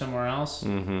used somewhere else.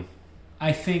 Mm-hmm.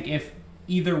 I think if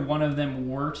either one of them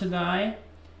were to die,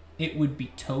 it would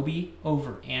be Tobey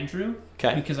over Andrew.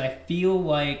 Okay. Because I feel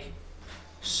like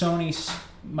Sony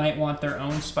might want their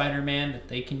own Spider-Man that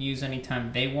they can use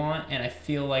anytime they want, and I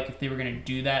feel like if they were going to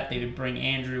do that, they would bring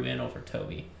Andrew in over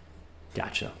Tobey.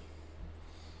 Gotcha.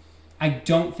 I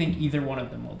don't think either one of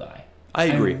them will die. I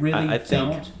agree. I really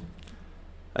don't.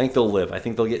 I think they'll live. I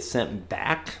think they'll get sent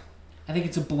back. I think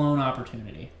it's a blown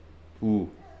opportunity. Ooh.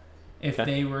 If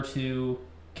they were to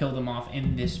kill them off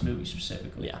in this movie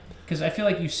specifically. Yeah. Because I feel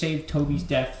like you saved Tobey's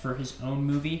death for his own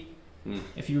movie.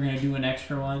 If you were going to do an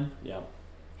extra one. Yeah.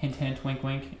 Hint, hint, wink,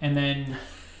 wink. And then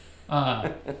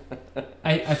I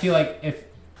feel like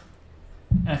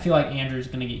Andrew's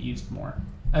going to get used more.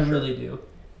 I really do.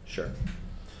 Sure.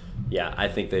 Yeah, I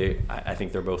think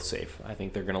they're both safe. I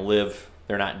think they're going to live.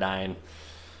 They're not dying.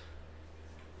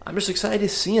 I'm just excited to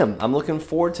see him. I'm looking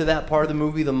forward to that part of the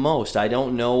movie the most. I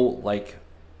don't know,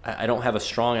 I don't have a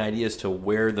strong idea as to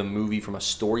where the movie from a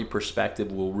story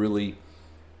perspective will really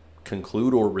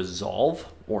conclude or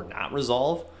resolve or not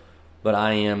resolve, but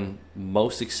I am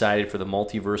most excited for the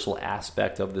multiversal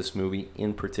aspect of this movie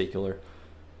in particular.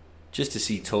 Just to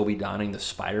see Tobey donning the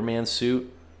Spider-Man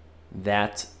suit,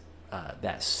 that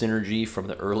synergy from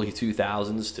the early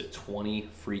 2000s to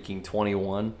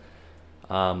 2021,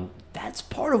 that's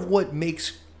part of what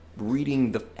makes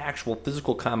reading the actual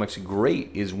physical comics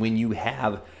great, is when you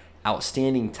have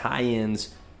outstanding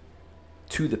tie-ins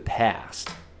to the past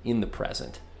in the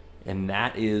present. And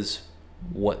that is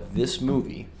what this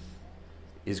movie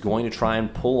is going to try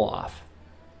and pull off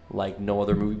like no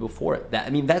other movie before it.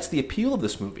 That's the appeal of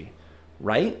this movie,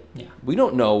 right? Yeah. We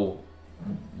don't know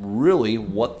really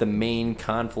what the main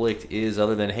conflict is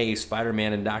other than, hey,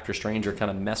 Spider-Man and Doctor Strange are kind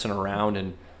of messing around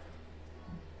and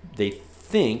they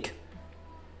think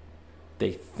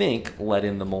let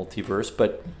in the multiverse,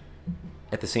 but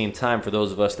at the same time, for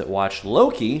those of us that watched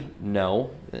Loki,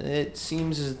 no, it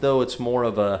seems as though it's more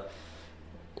of a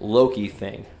Loki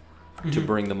thing to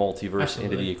bring the multiverse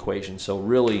into the equation. So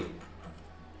really,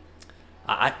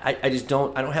 I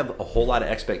don't have a whole lot of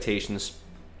expectations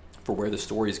for where the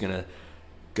story is going to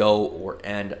go or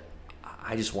end.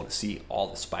 I just want to see all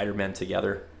the Spider-Men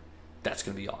together. That's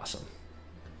going to be awesome.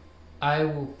 I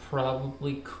will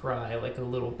probably cry like a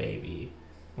little baby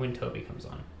when Tobey comes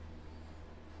on.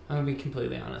 I'm going to be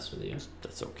completely honest with you.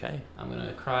 That's okay. I'm going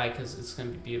to cry because it's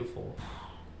going to be beautiful.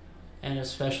 And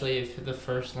especially if the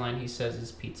first line he says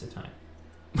is pizza time.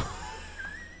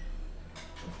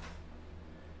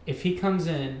 If he comes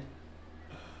in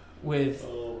with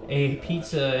a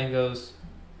pizza and goes,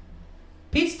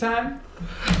 pizza time,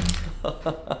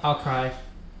 I'll cry.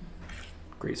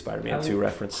 Great Spider-Man 2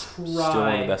 reference. Still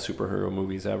one of the best superhero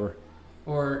movies ever.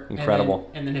 Or incredible.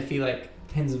 And then if he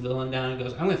pins a villain down and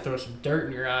goes, I'm going to throw some dirt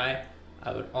in your eye,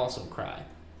 I would also cry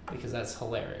because that's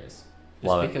hilarious.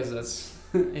 Just because that's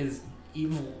is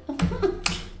evil.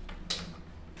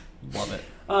 Love it.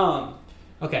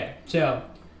 Okay, so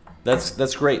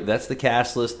that's great. That's the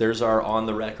cast list. There's our on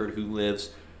the record who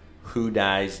lives, who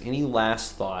dies. Any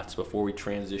last thoughts before we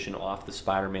transition off the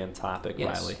Spider-Man topic,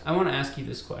 yes, Riley? I want to ask you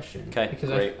this question. Okay, because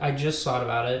great. I just thought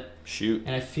about it. Shoot.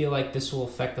 And I feel like this will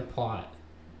affect the plot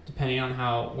depending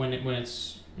on when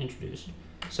it's introduced.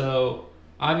 So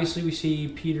obviously we see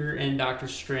Peter and Doctor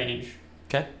Strange.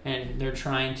 Okay. And they're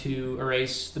trying to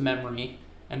erase the memory,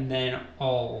 and then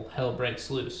all hell breaks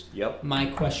loose. Yep. My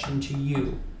question to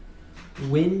you,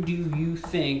 when do you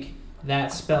think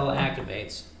that spell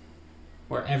activates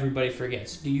where everybody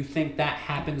forgets? Do you think that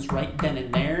happens right then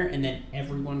and there and then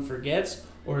everyone forgets?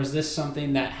 Or is this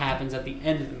something that happens at the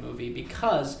end of the movie?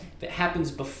 Because if it happens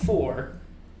before,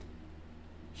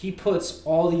 he puts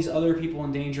all these other people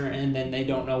in danger and then they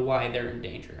don't know why they're in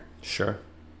danger. Sure.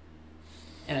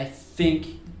 And I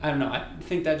think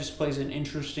that just plays an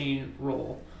interesting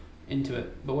role into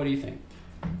it. But what do you think?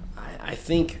 I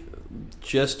think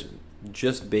just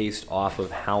based off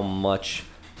of how much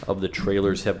of the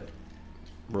trailers have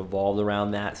revolved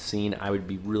around that scene, I would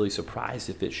be really surprised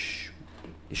if it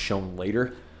is shown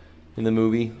later in the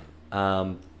movie.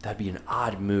 That'd be an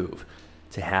odd move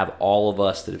to have all of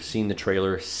us that have seen the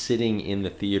trailer sitting in the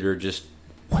theater just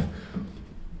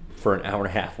for an hour and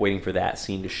a half waiting for that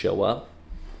scene to show up.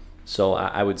 So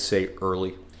I would say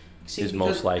early is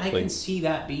most likely. I can see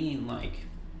that being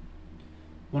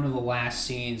one of the last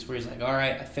scenes where he's like, all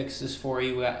right, I fixed this for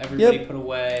you. We got everybody put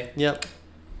away. Yep.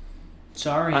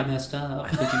 Sorry, I messed up. I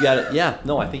think you got it. Yeah,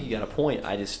 no, I think you got a point.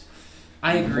 I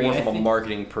agree. More from a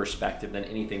marketing perspective than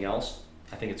anything else,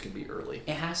 I think it's going to be early.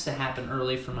 It has to happen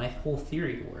early for my whole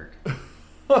theory to work.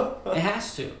 It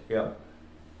has to. Yeah.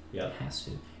 It has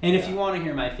to. And if you want to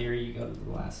hear my theory, you go to the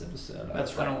last episode.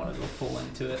 That's right. I don't want to go full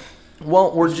into it.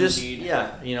 Well, we're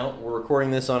we're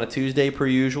recording this on a Tuesday per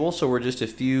usual, so we're just a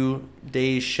few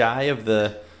days shy of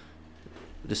the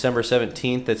December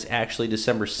 17th. That's actually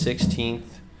December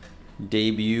 16th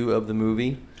debut of the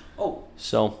movie. Oh.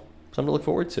 So, something to look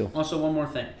forward to. Also, one more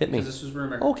thing. Hit me. Because this was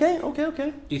rumored. Okay.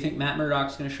 Do you think Matt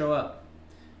Murdock's going to show up?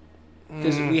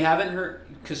 Because we haven't heard...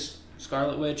 Because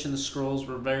Scarlet Witch and the Skrulls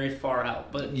were very far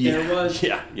out, but there was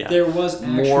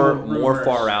actual more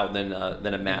far out than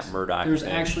a Matt Murdock. There's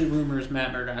actually rumors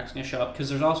Matt Murdock's going to show up, because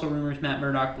there's also rumors Matt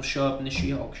Murdock will show up in the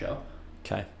She-Hulk show.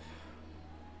 Okay.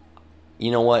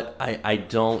 You know what? I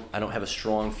don't have a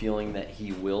strong feeling that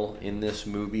he will in this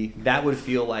movie. That would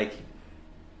feel like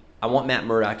I want Matt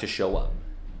Murdock to show up,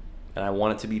 and I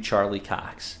want it to be Charlie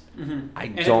Cox. Mm-hmm. I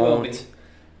don't.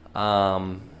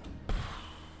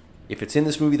 If it's in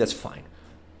this movie, that's fine.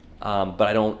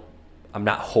 but I'm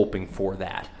not hoping for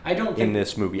that. I don't in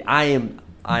this movie. I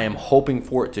am hoping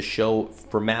for it to show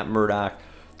for Matt Murdock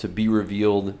to be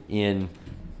revealed in,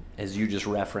 as you just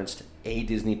referenced, a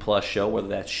Disney Plus show, whether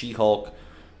that's She-Hulk,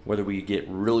 whether we get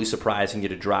really surprised and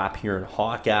get a drop here in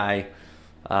Hawkeye.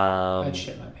 I'd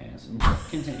shit my pants.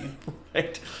 Continue.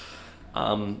 Right.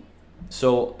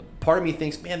 So part of me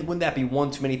thinks, man, wouldn't that be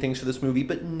one too many things for this movie?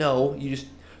 But no,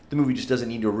 the movie just doesn't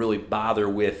need to really bother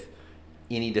with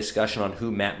any discussion on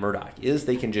who Matt Murdock is.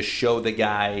 They can just show the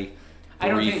guy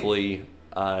briefly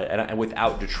and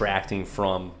without detracting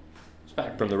from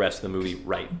the rest of the movie.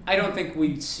 Right. I don't think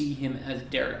we'd see him as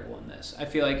Daredevil in this. I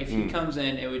feel like if he comes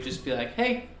in, it would just be like,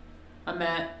 hey, I'm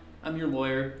Matt. I'm your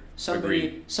lawyer.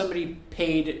 Somebody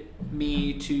paid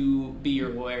me to be your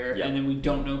lawyer, and then we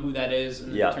don't know who that is,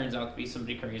 and it turns out to be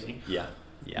somebody crazy. Yeah.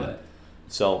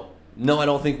 So, no, I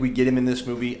don't think we get him in this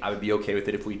movie. I would be okay with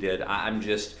it if we did. I'm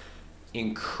just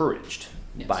encouraged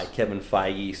by Kevin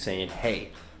Feige saying, hey,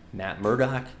 Matt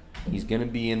Murdock, he's going to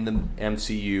be in the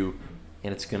MCU,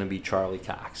 and it's going to be Charlie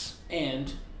Cox.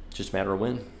 And just a matter of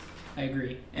when. I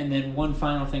agree. And then one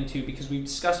final thing, too, because we've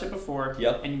discussed it before,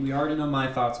 and we already know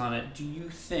my thoughts on it. Do you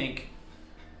think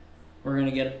we're going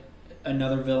to get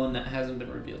another villain that hasn't been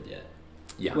revealed yet?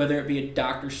 Yeah. Whether it be a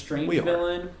Doctor Strange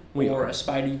villain or a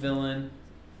Spidey villain?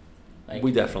 Like,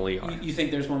 we definitely are. You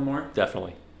think there's one more?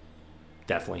 Definitely.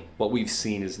 What we've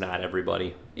seen is not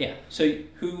everybody. Yeah. So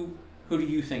who do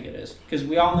you think it is? Because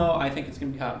we all know I think it's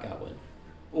going to be Hobgoblin.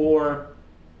 Or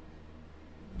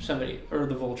somebody. Or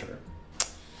the Vulture.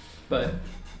 But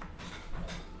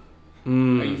are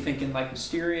you thinking like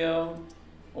Mysterio?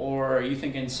 Or are you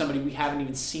thinking somebody we haven't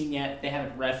even seen yet, they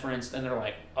haven't referenced, and they're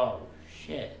like, oh,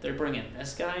 shit, they're bringing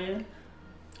this guy in?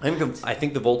 I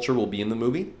think the Vulture will be in the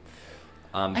movie.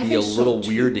 Be a little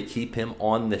weird to keep him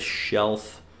on the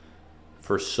shelf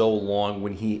for so long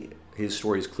when his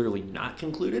story is clearly not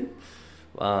concluded,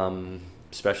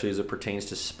 especially as it pertains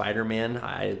to Spider-Man.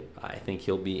 I think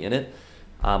he'll be in it.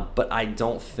 But I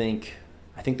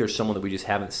think there's someone that we just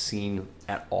haven't seen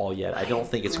at all yet. I don't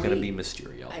think it's going to be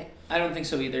Mysterio. I don't think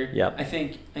so either. Yep. I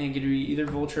think it'd be either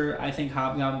Vulture, I think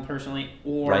Hobgoblin personally,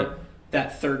 or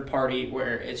that third party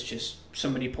where it's just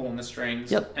somebody pulling the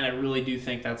strings. Yep. And I really do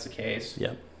think that's the case.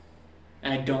 Yep.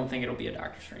 And I don't think it'll be a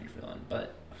Doctor Strange villain,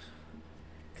 but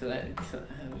because it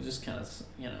was just kind of,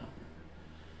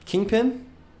 Kingpin?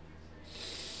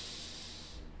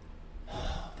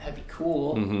 That'd be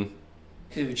cool. Mm-hmm.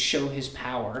 Because it would show his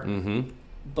power. Mm-hmm.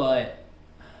 But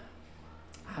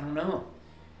I don't know.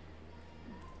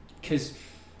 Because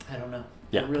I don't know.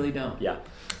 Yeah. I really don't. Yeah.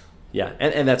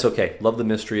 And that's okay. Love the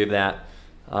mystery of that.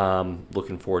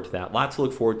 Looking forward to that. Lots to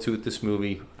look forward to with this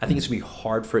movie. I think it's going to be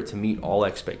hard for it to meet all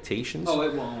expectations. Oh,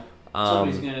 it won't.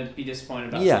 Somebody's going to be disappointed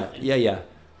about something. Yeah.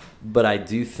 But I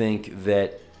do think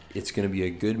that it's going to be a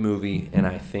good movie, and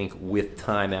I think with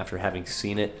time, after having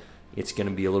seen it, it's going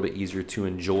to be a little bit easier to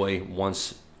enjoy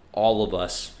once all of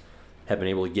us have been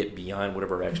able to get beyond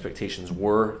whatever our expectations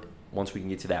were. Once we can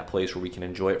get to that place where we can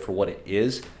enjoy it for what it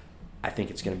is, I think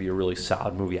it's going to be a really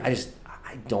solid movie. I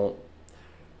don't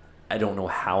know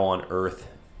how on earth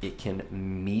it can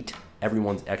meet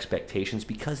everyone's expectations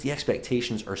because the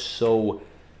expectations are so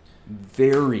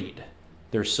varied.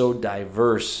 They're so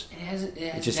diverse.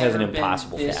 It just has an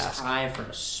impossible task. This high for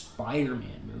a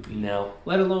Spider-Man movie. No.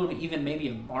 Let alone even maybe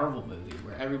a Marvel movie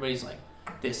where everybody's like,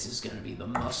 this is going to be the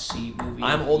must-see movie.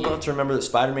 I'm old enough to remember that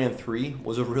Spider-Man 3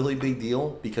 was a really big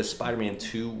deal because Spider-Man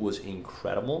 2 was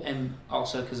incredible. And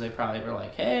also because they probably were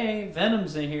like, hey,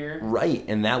 Venom's in here. Right,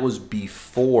 and that was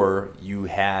before you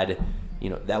had,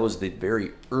 that was the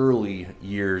very early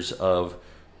years of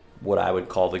what I would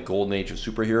call the golden age of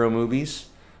superhero movies.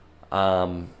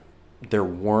 There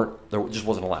just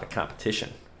wasn't a lot of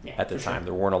competition at the time. Sure.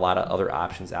 There weren't a lot of other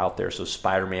options out there. So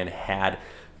Spider-Man had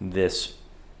this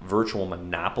virtual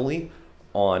monopoly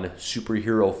on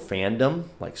superhero fandom.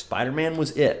 Like Spider-Man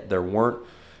was it. There weren't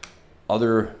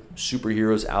other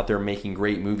superheroes out there making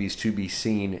great movies to be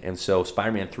seen. And so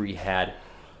Spider-Man 3 had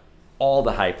all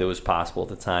the hype that was possible at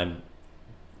the time.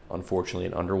 Unfortunately,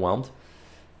 it underwhelmed.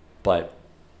 But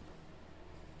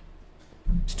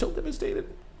still devastated.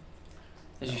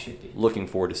 As you should be. Looking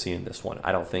forward to seeing this one.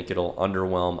 I don't think it'll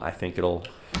underwhelm. I think it'll,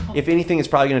 if anything, it's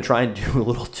probably going to try and do a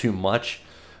little too much.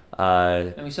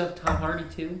 And we still have Tom Hardy,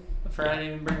 too. I didn't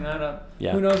even bring that up.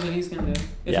 Yeah. Who knows what he's going to do,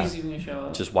 if he's even going to show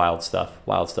up. Just wild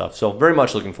stuff. So very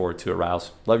much looking forward to it,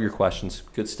 Riles. Love your questions.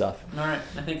 Good stuff. All right.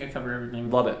 I think I covered everything.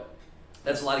 Love it.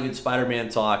 That's a lot of good Spider-Man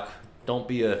talk. Don't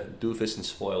be a doofus and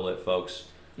spoil it, folks.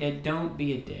 Yeah, don't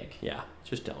be a dick. Yeah,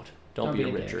 just don't. Don't be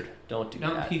a Richard. Don't do that.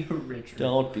 Don't be a Richard.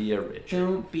 Don't be a Richard.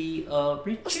 Don't be a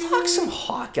Richard. Let's talk some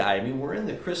Hawkeye. I mean, we're in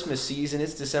the Christmas season.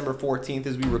 It's December 14th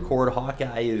as we record.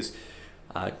 Hawkeye is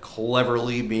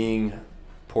cleverly being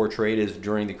portrayed as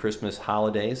during the Christmas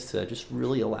holidays to just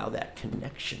really allow that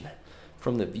connection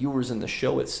from the viewers in the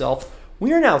show itself.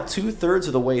 We are now 2/3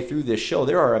 of the way through this show.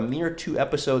 There are a mere 2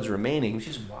 episodes remaining. Which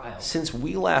is wild. Since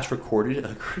we last recorded,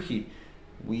 agreed,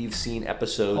 we've seen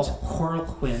episodes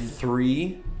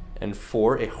 3 and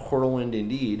 4, a whirlwind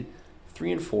indeed,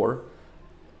 3 and 4,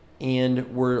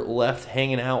 and we're left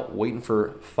hanging out waiting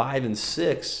for 5 and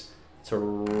 6 to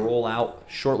roll out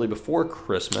shortly before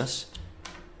Christmas.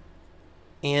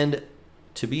 And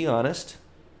to be honest,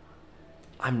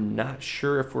 I'm not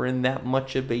sure if we're in that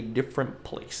much of a different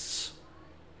place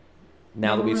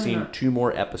now that we've seen 2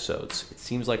 more episodes. It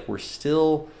seems like we're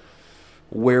still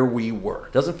where we were.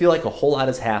 Doesn't feel like a whole lot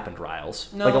has happened, Riles.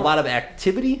 No. Like a lot of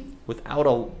activity without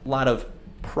a lot of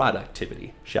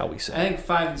productivity, shall we say. I think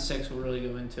 5 and 6 will really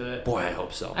go into it. Boy, I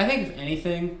hope so. I think if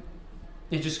anything,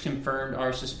 it just confirmed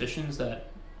our suspicions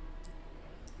that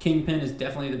Kingpin is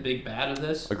definitely the big bad of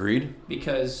this. Agreed.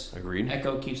 Because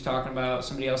Echo keeps talking about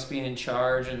somebody else being in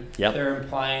charge, and they're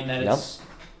implying that it's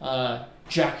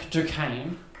Jack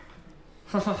Durkheim.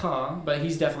 But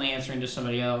he's definitely answering to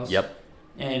somebody else. Yep.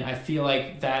 And I feel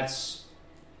like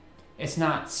it's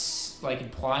not like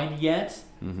implied yet,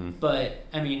 but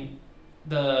I mean,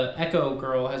 the Echo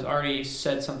girl has already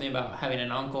said something about having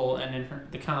an uncle, and in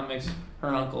the comics,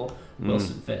 her uncle,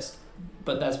 Wilson Fisk.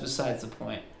 But that's besides the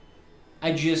point.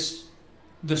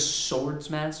 The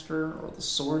Swordsmaster or the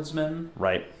Swordsman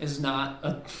is not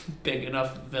a big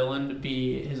enough villain to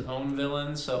be his own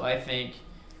villain, so I think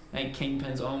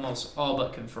Kingpin's almost all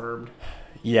but confirmed.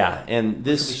 Yeah, and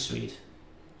this would be sweet.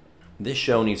 This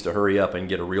show needs to hurry up and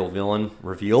get a real villain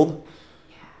revealed,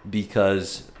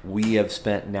 because we have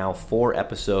spent now 4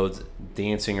 episodes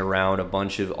dancing around a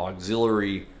bunch of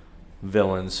auxiliary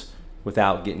villains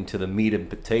without getting to the meat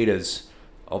and potatoes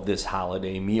of this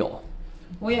holiday meal.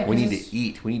 Well, yeah, we need to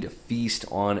eat. We need to feast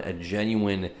on a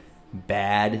genuine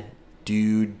bad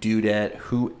dudette,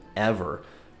 whoever.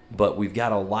 But we've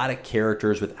got a lot of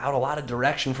characters without a lot of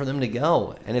direction for them to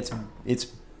go, and it's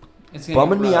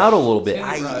bumming me out a little bit.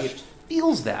 It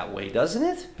feels that way, doesn't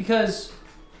it? Because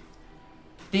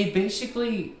they've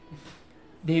basically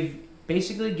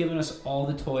given us all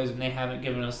the toys, and they haven't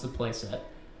given us the playset.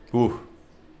 Ooh.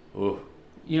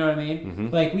 You know what I mean? Mm-hmm.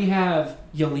 Like, we have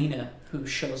Yelena, who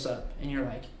shows up, and you're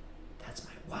like, that's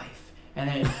my wife. And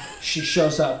then she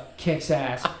shows up, kicks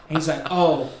ass, and he's like,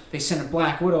 oh, they sent a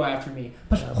Black Widow after me.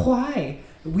 But why?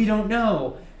 We don't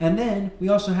know. And then we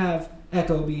also have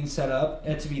Echo being set up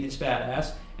to be this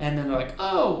badass. And then they're like,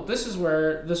 oh, this is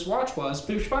where this watch was.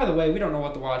 Which, by the way, we don't know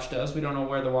what the watch does. We don't know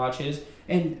where the watch is.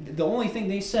 And the only thing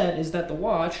they said is that the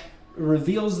watch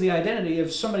reveals the identity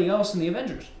of somebody else in the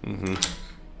Avengers. Mm-hmm.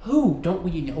 Who? Don't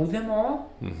we know them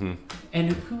all? Mm-hmm.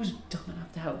 And who's dumb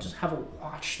enough to just have a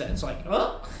watch that's like,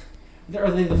 oh?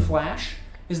 Are they the Flash?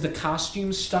 Is the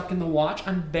costume stuck in the watch?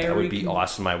 That would be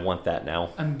awesome. I want that now.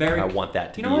 I want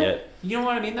that to be it. You know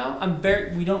what I mean, though?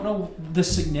 We don't know the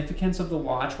significance of the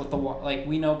watch.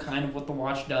 We know kind of what the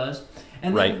watch does,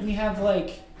 and then we have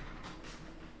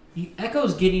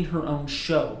Echo's getting her own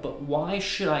show. But why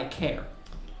should I care?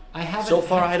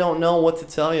 I don't know what to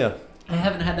tell you. I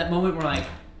haven't had that moment where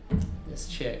this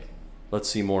chick. Let's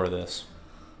see more of this.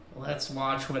 Let's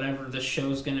watch whatever the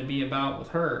show's going to be about with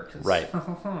her.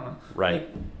 Right.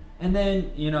 And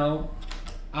then,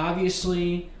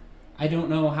 obviously, I don't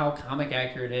know how comic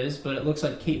accurate it is, but it looks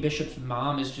like Kate Bishop's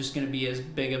mom is just going to be as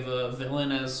big of a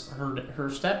villain as her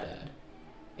stepdad.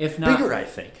 If not bigger, I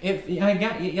think.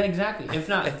 Exactly. If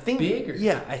not, I think bigger.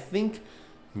 Yeah, I think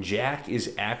Jack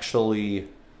is actually.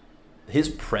 His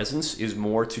presence is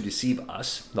more to deceive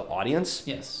us, the audience.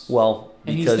 Yes. Well,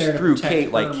 because through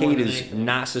Kate, Kate is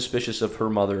not suspicious of her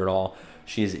mother at all.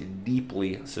 She is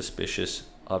deeply suspicious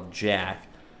of Jack,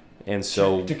 and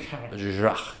so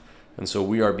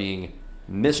we are being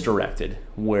misdirected.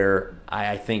 Where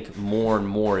I think more and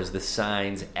more as the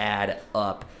signs add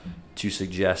up to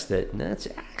suggest that that's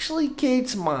actually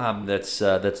Kate's mom. That's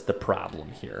the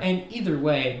problem here. And either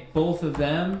way, both of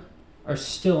them are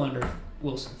still under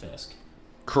Wilson Fisk.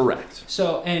 Correct.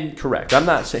 Correct. I'm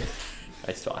not saying.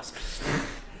 Nice toss.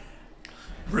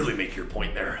 Really make your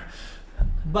point there.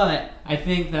 But I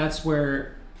think that's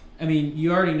where,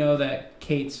 you already know that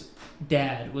Kate's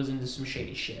dad was into some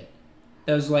shady shit.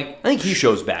 That was I think he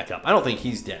shows back up. I don't think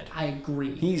he's dead. I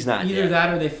agree. He's not Either dead.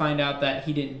 that or they find out that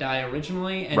he didn't die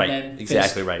originally, and then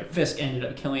Fisk ended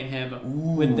up killing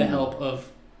him with the help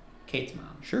of Kate's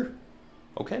mom. Sure.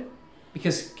 Okay.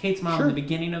 because Kate's mom in the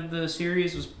beginning of the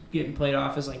series was getting played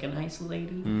off as like a nice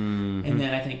lady, and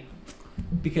then I think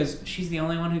because she's the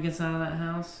only one who gets out of that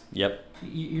house. Yep.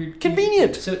 You're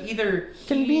convenient. So either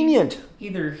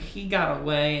he got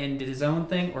away and did his own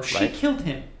thing, or she killed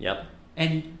him. Yep.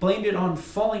 And blamed it on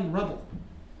falling rubble.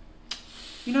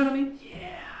 You know what I mean?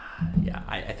 Yeah.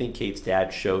 I think Kate's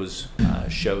dad shows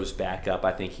back up.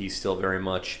 I think he's still very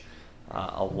much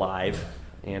alive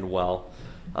and well.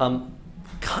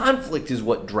 Conflict is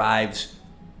what drives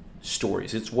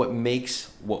stories. It's what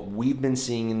makes what we've been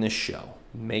seeing in this show,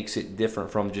 makes it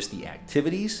different from just the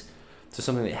activities to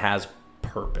something that has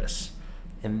purpose.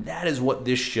 And that is what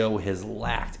this show has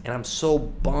lacked. And I'm so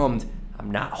bummed. I'm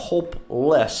not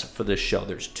hopeless for this show.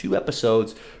 There's 2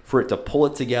 episodes for it to pull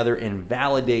it together and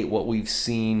validate what we've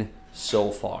seen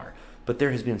so far. But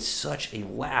there has been such a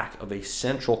lack of a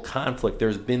central conflict.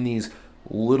 There's been these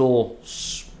little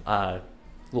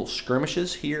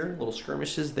skirmishes here, little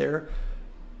skirmishes there,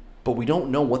 but we don't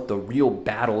know what the real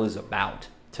battle is about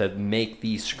to make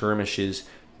these skirmishes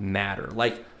matter.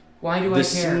 Like, why do I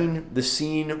care? The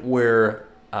scene where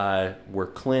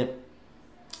Clint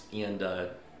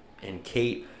and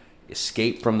Kate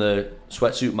escape from the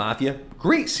Sweatsuit Mafia,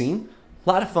 great scene. A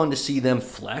lot of fun to see them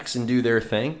flex and do their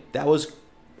thing. That was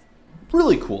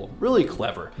really cool, really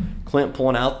clever. Clint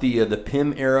pulling out the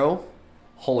Pym arrow,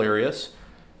 hilarious,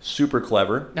 super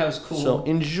clever. That was cool. So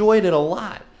enjoyed it a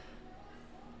lot.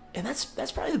 And that's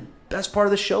probably the best part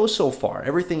of the show so far.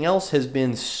 Everything else has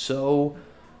been so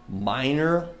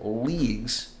minor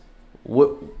leagues.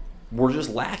 What we're just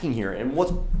lacking here. And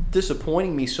what's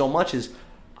disappointing me so much is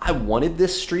I wanted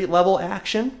this street level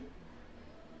action,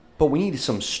 but we need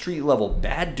some street level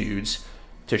bad dudes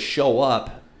to show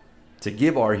up to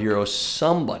give our heroes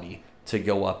somebody to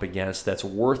go up against that's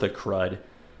worth a crud.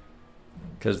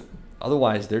 Because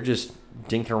otherwise they're just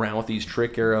dinking around with these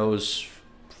trick arrows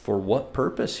for what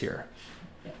purpose here?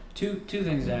 Yeah. Two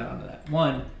things to add on to that.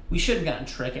 One, we should have gotten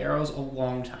trick arrows a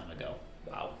long time ago.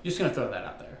 Wow. Just going to throw that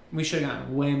out there. We should have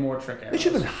gotten way more trick arrows. They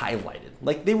should have been highlighted.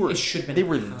 Like they were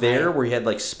there where you had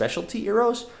like specialty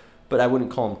arrows, but I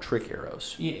wouldn't call them trick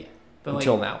arrows. Yeah. But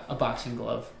until like now. A boxing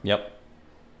glove. Yep.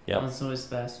 That's always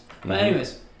the best. But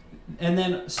anyways, and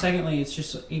then secondly, it's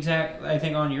just I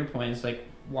think on your point, it's like,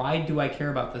 why do I care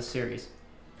about this series?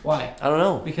 Why? I don't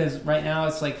know. Because right now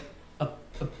it's like a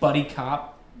buddy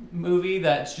cop movie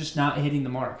that's just not hitting the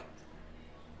mark.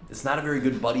 It's not a very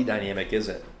good buddy dynamic, is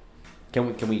it?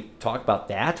 Can we talk about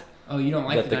that? Oh, you don't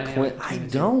like the dynamic? I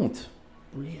don't.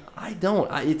 Really? I don't.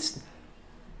 It's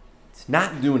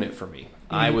not doing it for me.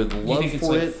 I would love for it. You think it's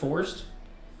like forced?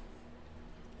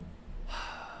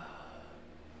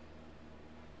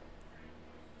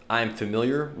 I'm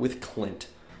familiar with Clint,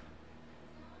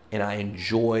 and I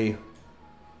enjoy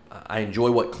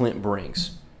what Clint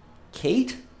brings.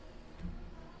 Kate,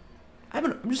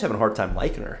 I'm just having a hard time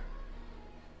liking her.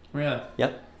 Really?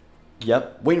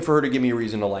 Yep. Waiting for her to give me a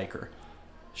reason to like her.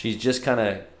 She's just kind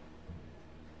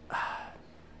of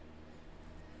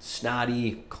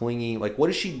snotty, clingy. Like, what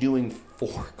is she doing for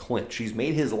Clint? She's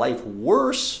made his life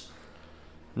worse,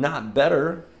 not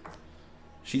better.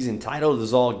 She's entitled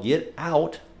as all get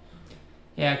out.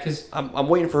 Yeah, because I'm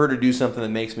waiting for her to do something that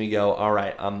makes me go, all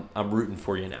right, I'm rooting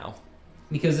for you now.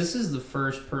 Because this is the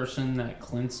first person that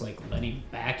Clint's like letting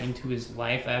back into his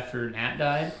life after Nat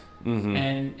died,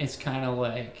 and it's kind of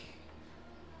like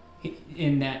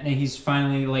in that he's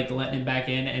finally like letting him back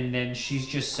in, and then she's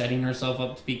just setting herself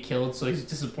up to be killed, so he's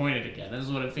disappointed again.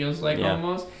 Is what it feels like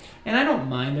almost. And I don't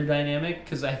mind their dynamic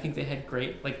because I think they had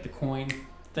great like the coin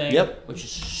thing, which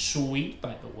is sweet,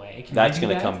 by the way. That's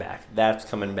going to come back. That's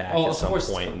coming back at some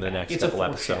point in the next couple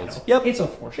episodes. Yep. It's a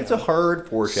foreshadow. It's a hard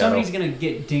foreshadow. Somebody's going to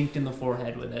get dinked in the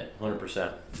forehead with it.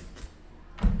 100%.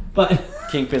 But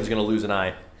Kingpin's going to lose an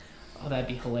eye. Oh, that'd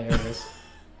be hilarious.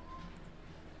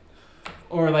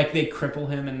 Or like they cripple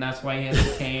him and that's why he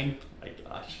has a cane. My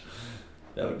gosh.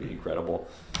 That would be incredible.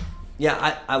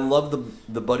 Yeah, I love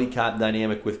the buddy cop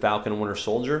dynamic with Falcon and Winter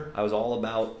Soldier. I was all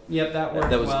about. Yep, that worked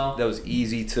well. That was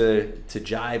easy to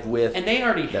jive with. And they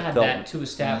already had that to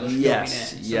establish going in.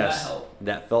 So that helped.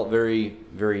 That felt very,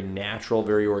 very natural,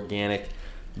 very organic.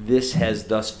 This has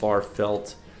thus far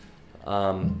felt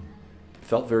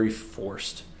very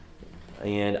forced,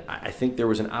 and I think there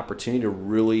was an opportunity to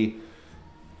really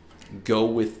go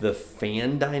with the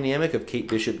fan dynamic of Kate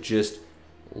Bishop just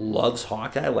loves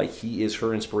Hawkeye like he is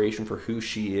her inspiration for who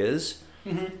she is.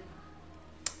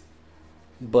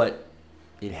 But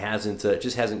it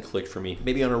just hasn't clicked for me.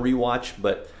 Maybe on a rewatch,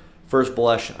 but first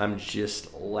blush, I'm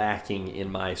just lacking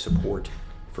in my support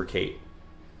for Kate.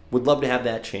 Would love to have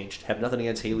that changed. Have nothing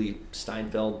against Haley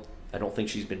Steinfeld. I don't think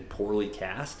she's been poorly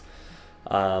cast.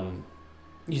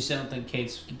 You still don't think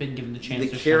Kate's been given the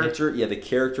chance the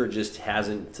character just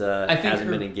hasn't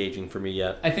been engaging for me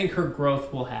yet. I think her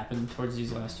growth will happen towards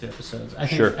these last 2 episodes. I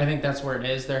think that's where it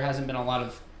is. There hasn't been a lot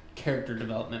of character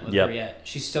development with her yet.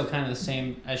 She's still kind of the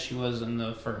same as she was in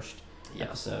the first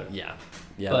episode. Yeah,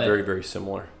 but, very, very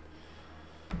similar.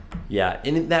 Yeah,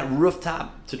 and in that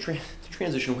rooftop, to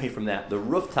transition away from that, the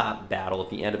rooftop battle at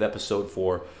the end of episode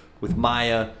 4 with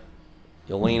Maya,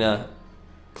 Yelena,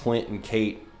 Clint, and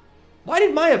Kate. Why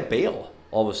did Maya bail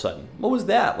all of a sudden? What was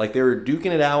that? Like they were duking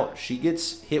it out. She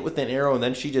gets hit with an arrow and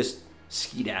then she just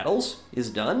skedaddles? Is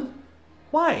done?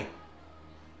 Why?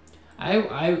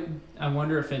 I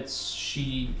wonder if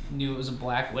she knew it was a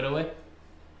Black Widow,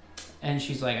 and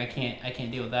she's like, I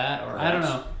can't deal with that, or I don't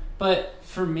know. But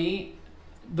for me,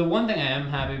 the one thing I am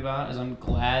happy about is I'm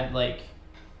glad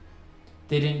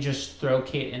they didn't just throw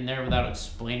Kate in there without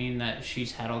explaining that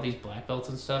she's had all these black belts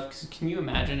and stuff. Because can you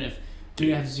imagine if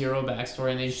you have zero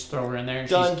backstory and they just throw her in there and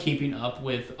she's keeping up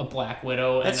with a Black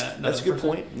Widow? That's a good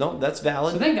point. No, that's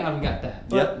valid. So thank God we got that.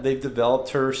 Yep, they've developed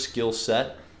her skill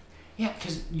set. Yeah,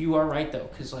 because you are right though.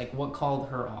 Because what called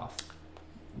her off?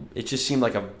 It just seemed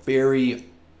like a very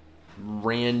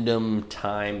random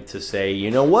time to say,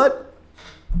 you know what?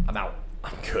 I'm out.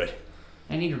 I'm good.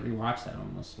 I need to rewatch that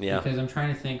almost. Yeah. Because I'm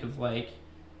trying to think of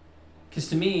because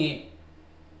to me,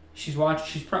 she's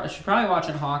probably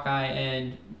watching Hawkeye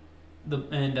and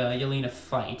Yelena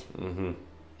fight. Mm-hmm.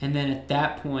 And then at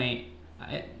that point,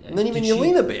 and then even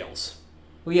Yelena bails.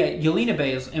 Well, yeah, Yelena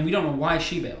bails, and we don't know why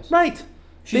she bails. Right.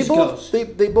 They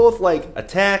both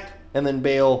attack and then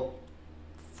bail.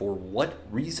 For what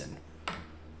reason?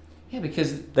 Yeah,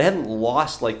 because they hadn't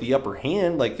lost the upper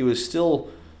hand. It was still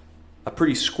a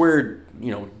pretty squared,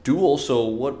 duel. So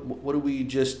what are we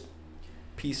just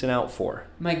piecing out for?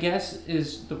 My guess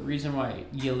is the reason why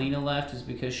Yelena left is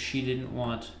because she didn't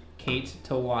want Kate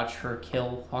to watch her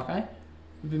kill Hawkeye.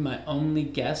 Would be my only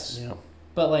guess. Yeah.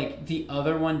 But the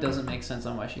other one doesn't make sense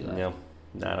on why she left. Yeah.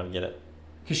 No, I don't get it.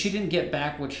 Because she didn't get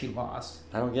back what she lost.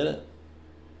 I don't get it.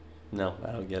 No,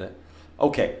 I don't get it.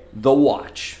 Okay, The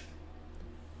Watch.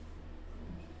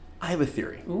 I have a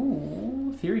theory.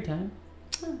 Ooh, theory time.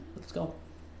 Let's go.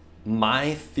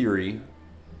 My theory,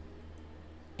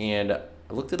 and I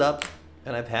looked it up,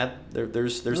 and I've had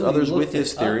there's others with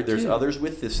this theory. There's others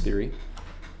with this theory,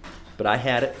 but I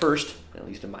had it first, at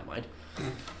least in my mind.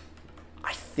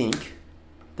 I think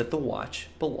that The Watch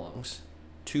belongs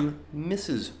to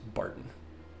Mrs. Barton.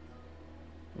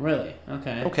 Really?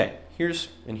 Okay. Okay. Here's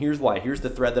why. Here's the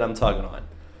thread that I'm tugging on.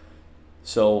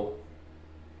 So,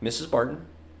 Mrs. Barton,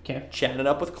 chatting it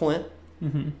up with Clint.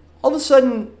 Mm-hmm. All of a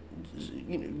sudden,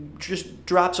 just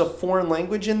drops a foreign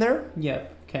language in there.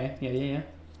 Yep. Okay. Yeah.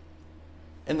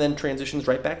 And then transitions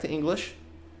right back to English.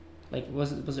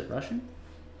 Was it Russian?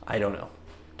 I don't know.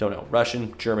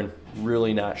 Russian, German,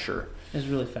 really not sure. It was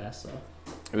really fast though.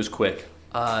 It was quick.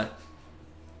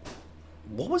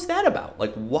 What was that about?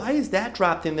 Why is that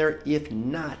dropped in there if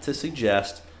not to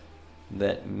suggest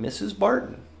that Mrs.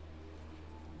 Barton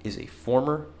is a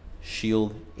former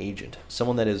S.H.I.E.L.D. agent?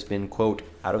 Someone that has been, quote,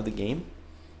 out of the game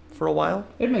for a while?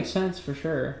 It makes sense for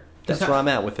sure. That's where I'm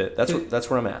at with it. That's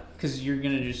where I'm at. Because you're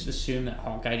going to just assume that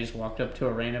Hawkeye just walked up to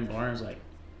a random bar and was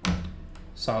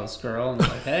saw this girl and was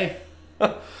like, hey.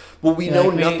 Well, we know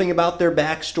nothing about their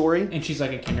backstory. And she's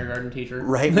like a kindergarten teacher.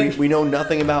 Right. We know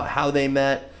nothing about how they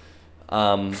met.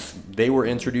 They were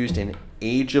introduced in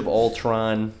Age of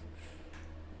Ultron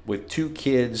with 2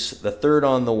 kids, the third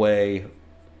on the way,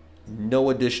 no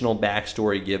additional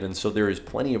backstory given, so there is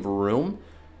plenty of room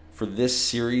for this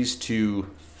series to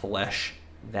flesh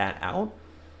that out.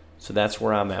 So that's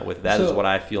where I'm at with it. That is what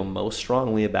I feel most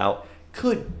strongly about.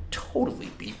 Could totally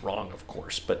be wrong, of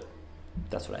course, but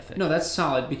that's what I think. No, that's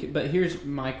solid. But here's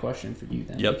my question for you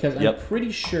then. Yep. Because I'm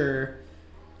pretty sure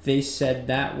they said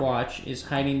that watch is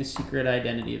hiding the secret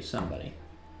identity of somebody.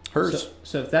 Hers.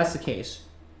 So if that's the case,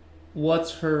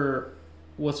 what's her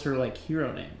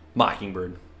hero name?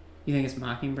 Mockingbird. You think it's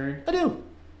Mockingbird? I do.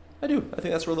 I think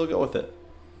that's where they'll go with it.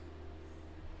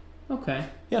 Okay.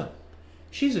 Yeah.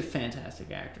 She's a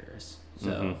fantastic actress.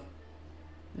 So,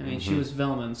 I mean, she was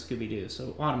Velma in Scooby-Doo,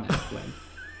 so automatic win.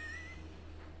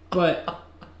 But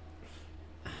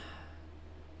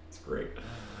it's great.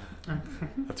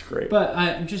 That's great. But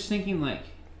I'm just thinking,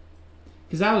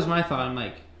 because that was my thought.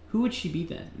 I'm who would she be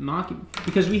then?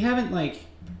 Because we haven't,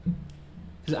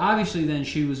 because obviously then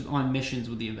she was on missions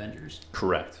with the Avengers.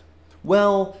 Correct.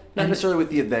 Well, not necessarily with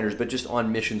the Avengers, but just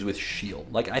on missions with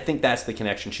S.H.I.E.L.D. I think that's the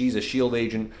connection. She's a S.H.I.E.L.D.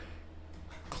 agent.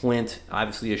 Clint,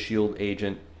 obviously a S.H.I.E.L.D.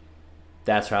 agent.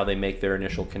 That's how they make their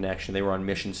initial connection. They were on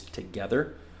missions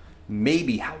together.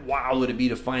 maybe how wild would it be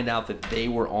to find out that they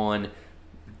were on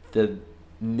the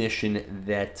mission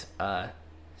that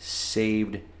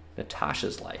saved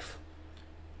Natasha's life?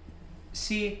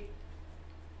 See,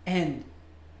 and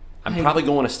I'm probably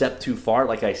going a step too far.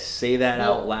 Like I say that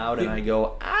out loud, and I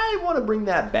go, I want to bring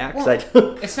that back because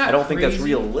it's not. I don't think that's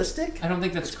crazy. realistic. I don't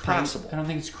think that's possible. I don't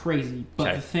think it's crazy.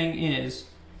 But the thing is,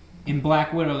 in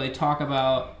Black Widow, they talk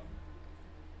about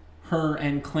her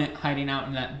and Clint hiding out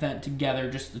in that vent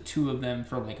together, just the two of them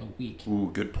for like a week. Ooh,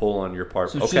 good pull on your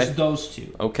part. So it's just those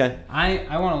two. Okay.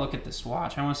 I want to look at this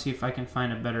watch. I want to see if I can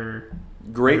find a better.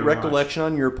 Great recollection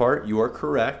on your part. You are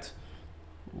correct.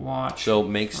 Watch. So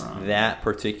makes that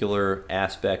particular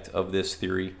aspect of this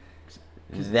theory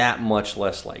that much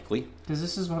less likely. Because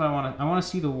this is what I want to. I want to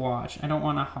see the watch. I don't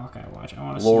want a Hawkeye watch. I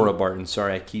want to. Laura Barton.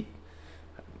 Sorry, I keep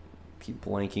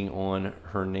blanking on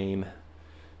her name.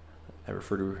 I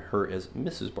refer to her as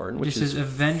Mrs. Barton, which is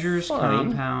Avengers fine.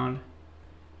 Compound,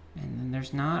 and then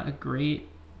there's not a great.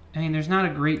 I mean, there's not a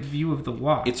great view of the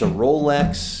watch. It's a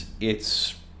Rolex.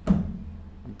 It's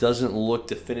doesn't look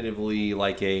definitively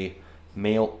like a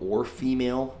male or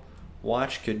female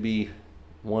watch. Could be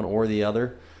one or the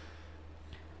other.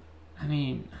 I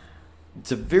mean,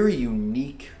 it's a very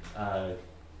unique.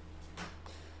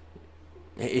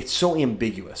 It's so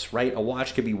ambiguous, right? A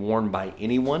watch could be worn by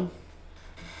anyone.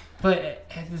 But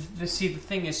the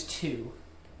thing is too,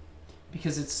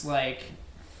 because it's like,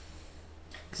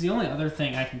 because the only other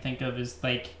thing I can think of is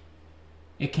like,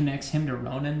 it connects him to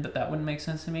Ronan, but that wouldn't make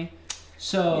sense to me.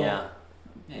 So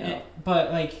yeah.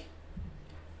 But like,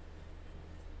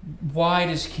 why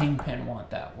does Kingpin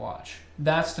want that watch?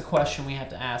 That's the question we have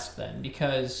to ask then,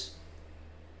 because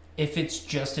if it's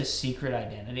just a secret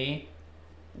identity,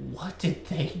 what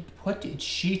did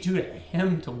she do to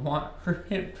him to want her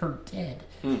dead?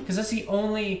 Because that's the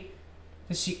only.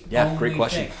 Great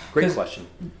question. Thing. Great question.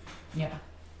 Yeah,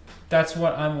 that's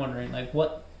what I'm wondering. Like,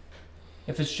 what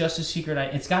if it's just a secret?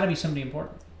 It's got to be somebody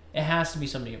important. It has to be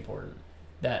somebody important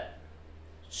that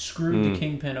screwed the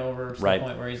Kingpin over to the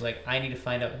point where he's like, I need to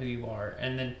find out who you are.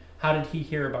 And then, how did he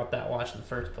hear about that watch in the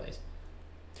first place?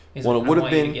 He's well, like, it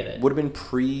would have been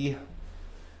pre.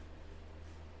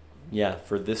 Yeah,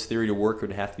 for this theory to work, it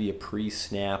would have to be a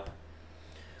pre-snap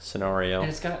scenario.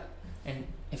 And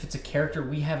if it's a character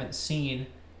we haven't seen,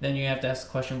 then you have to ask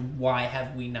the question, why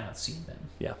have we not seen them?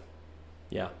 Yeah.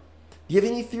 Do you have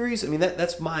any theories? I mean,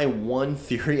 that's my one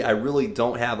theory. I really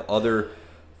don't have other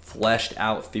fleshed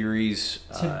out theories.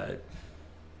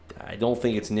 I don't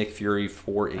think it's Nick Fury,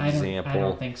 for example. I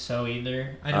don't think so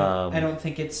either. I don't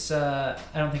think it's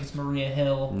Maria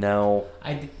Hill. No.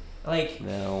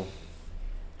 No.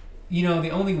 You know, the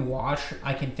only watch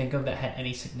I can think of that had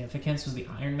any significance was the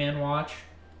Iron Man watch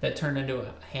that turned into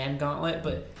a hand gauntlet.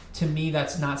 But to me,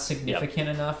 that's not significant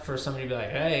enough for somebody to be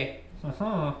like, hey, I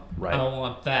don't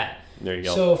want that. There you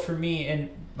go. So for me, and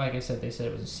like I said, they said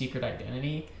it was a secret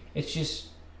identity. It's just,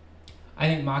 I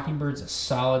think Mockingbird's a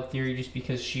solid theory just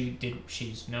because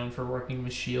she's known for working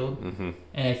with S.H.I.E.L.D. Mm-hmm.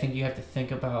 And I think you have to think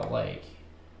about, like,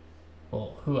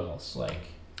 well, who else?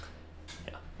 Like,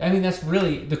 I mean, that's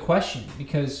really the question,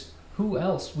 because who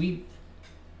else?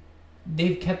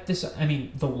 They've kept this. I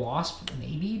mean, the Wasp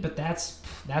maybe, but that's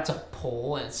a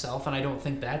pull in itself, and I don't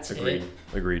think that's it.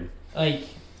 Agreed. Like,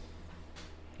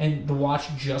 and the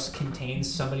watch just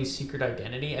contains somebody's secret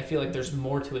identity. I feel like there's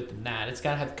more to it than that. It's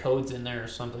got to have codes in there or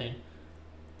something.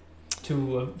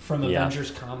 From Avengers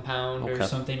Compound or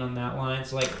something on that line.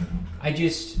 So like,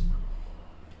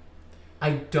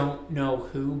 I don't know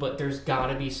who, but there's got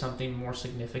to be something more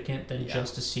significant than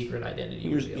just a secret identity.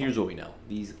 Here's what we know.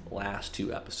 These last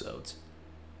 2 episodes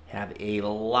have a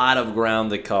lot of ground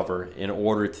to cover in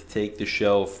order to take the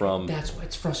show from... That's why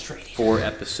it's frustrating. 4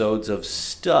 episodes of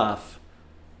stuff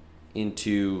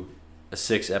into a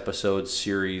 6-episode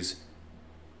series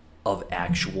of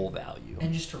actual value.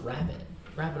 And just to wrap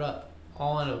it up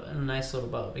all in a nice little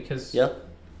bow, because... Yep.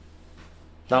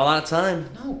 Not a lot of time.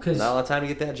 No, because... Not a lot of time to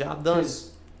get that job done.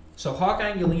 So Hawkeye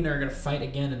and Yelena are going to fight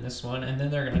again in this one, and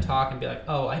then they're going to talk and be like,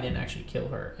 oh, I didn't actually kill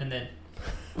her. And then...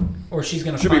 Or she's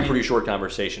going to Should be a pretty short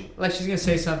conversation. Like, she's going to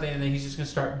say something, and then he's just going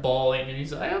to start bawling, and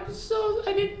he's like, I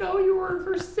didn't know you were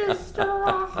her sister.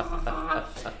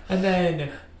 And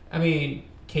then, I mean,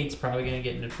 Kate's probably going to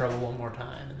get into trouble one more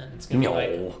time, and then it's going to be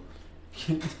like...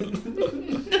 And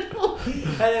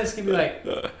then it's going to be like...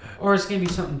 Or it's going to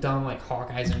be something dumb like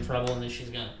Hawkeye's in trouble, and then she's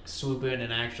going to swoop in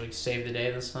and actually save the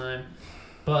day this time.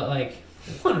 But, like,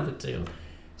 one of the two.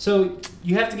 So,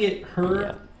 you have to get her...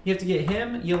 Yeah. You have to get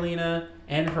him, Yelena,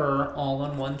 and her all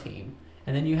on one team.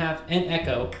 And then you have... And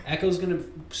Echo. Echo's going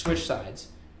to switch sides.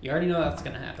 You already know that's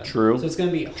going to happen. True. So it's going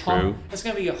to be it's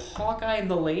going to be a Hawkeye and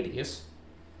the Ladies.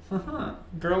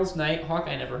 Girls' Night.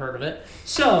 Hawkeye, never heard of it.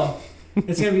 So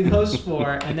it's going to be those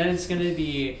four, and then it's going to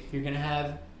be, you're going to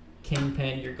have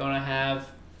Kingpin. You're going to have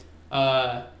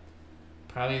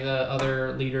probably the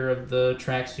other leader of the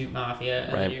Tracksuit Mafia,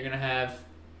 and then you're going to have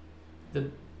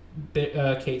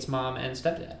Kate's mom and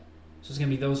stepdad. So it's going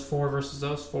to be those four versus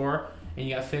those four, and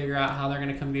you got to figure out how they're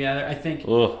going to come together. I think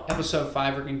episode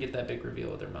 5, we're going to get that big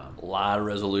reveal with their mom. A lot of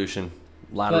resolution.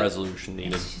 A lot of resolution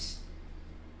needed.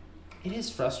 It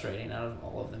is frustrating out of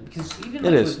all of them, because even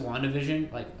with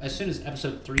WandaVision, like as soon as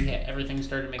episode 3 hit, everything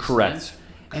started to make sense.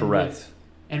 Correct.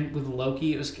 And with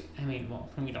Loki, it was. I mean, well,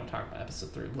 we don't talk about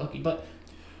episode 3 of Loki, but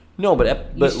no,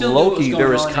 but Loki, there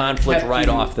was conflict right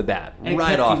off the bat.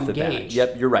 Right off the bat.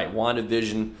 Yep, you're right.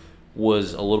 WandaVision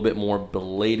was a little bit more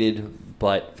belated,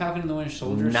 but Falcon and the Winter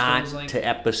Soldier not like, to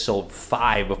episode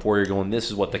 5 before you're going,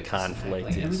 this is what the conflict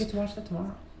is. And we get to watch that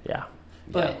tomorrow. Yeah.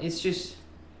 But it's just.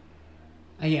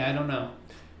 Yeah, I don't know.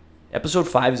 Episode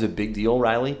 5 is a big deal,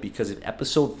 Riley, because if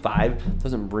episode 5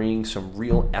 doesn't bring some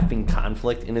real effing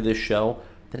conflict into this show,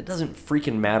 then it doesn't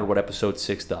freaking matter what episode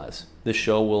 6 does. This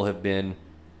show will have been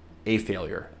a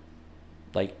failure.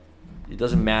 Like, it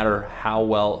doesn't matter how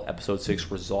well episode 6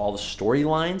 resolves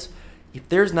storylines. If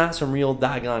there's not some real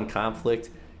doggone conflict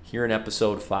here in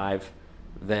episode 5,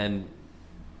 then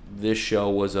this show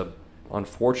was,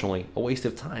 unfortunately, a waste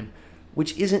of time.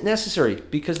 Which isn't necessary,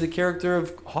 because the character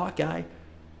of Hawkeye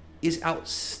is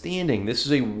outstanding. This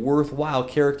is a worthwhile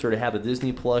character to have a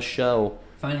Disney Plus show.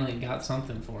 Finally got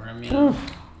something for him, yeah.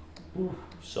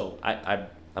 So I'm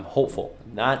hopeful.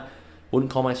 Wouldn't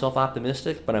call myself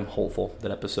optimistic, but I'm hopeful that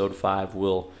episode 5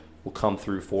 will come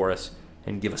through for us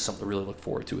and give us something to really look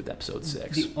forward to with episode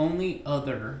 6. The only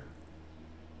other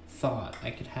thought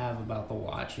I could have about the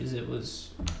watch is it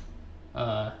was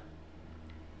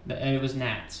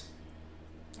gnats.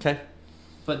 Okay.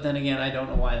 But then again, I don't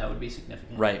know why that would be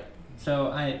significant. Right. So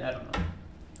I don't know.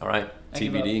 All right.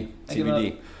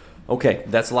 TBD. Okay,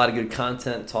 that's a lot of good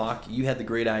content talk. You had the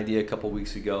great idea a couple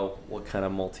weeks ago. What kind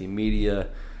of multimedia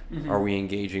are we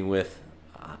engaging with?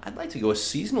 I'd like to go a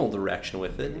seasonal direction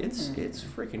with it. It's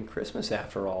freaking Christmas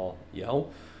after all, yo.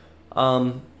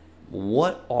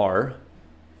 What are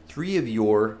 3 of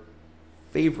your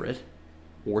favorite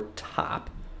or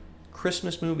top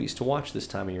Christmas movies to watch this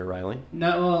time of year, Riley?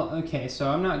 No, well, okay, so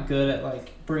I'm not good at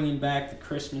like bringing back the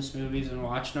Christmas movies and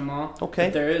watching them all. Okay,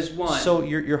 but there is one. So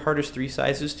your heart is 3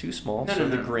 sizes too small. No.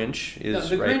 The Grinch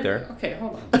is right there. Okay,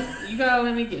 hold on. You gotta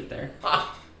let me get there.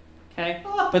 Okay,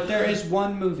 but there is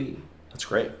one movie. That's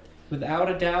great.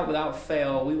 Without a doubt, without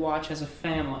fail, we watch as a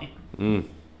family.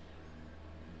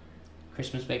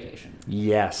 Christmas Vacation.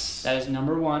 Yes. That is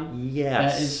number 1.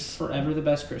 Yes. That is forever the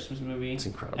best Christmas movie. It's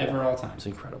incredible. Ever all time. It's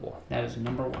incredible. That is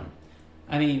number 1.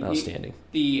 I mean, outstanding.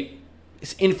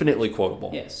 It's infinitely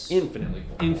quotable. Yes. Infinitely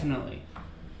quotable. Infinitely.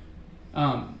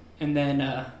 And then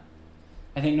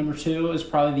I think number 2 is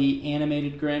probably the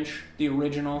animated Grinch, the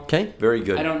original. Okay, very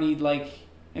good. I don't need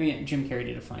Jim Carrey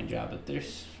did a fine job, but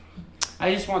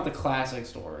I just want the classic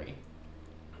story.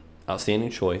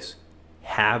 Outstanding choice.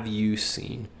 Have you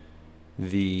seen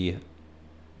the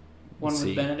one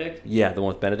with Benedict? Yeah, the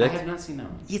one with Benedict. I have not seen that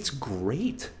one. It's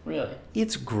great. Really?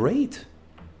 It's great.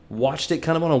 Watched it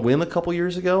kind of on a whim a couple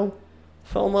years ago.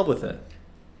 Fell in love with it.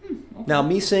 Okay. Now,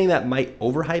 me saying that might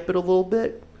overhype it a little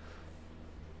bit,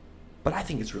 but I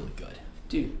think it's really good.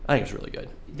 Dude. I think it's really good.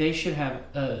 They should have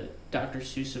a Dr.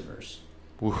 Seussiverse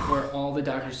where all the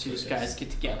Dr. Seuss guys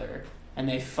get together and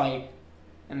they fight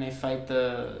the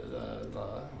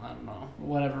I don't know,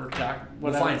 whatever.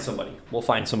 We'll find somebody. We'll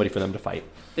find somebody for them to fight.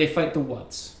 They fight the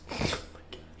Whats.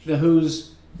 The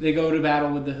Who's. They go to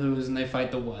battle with the Who's and they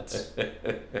fight the Whats.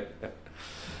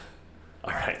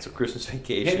 All right, so Christmas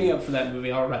Vacation. Hit me up for that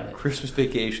movie. I'll write it. Christmas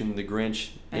Vacation, The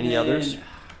Grinch. Any others?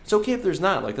 It's okay if there's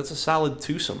not. Like, that's a solid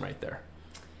twosome right there.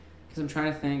 Because I'm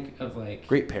trying to think of like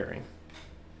great pairing.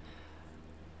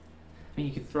 I mean,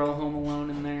 you could throw Home Alone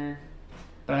in there.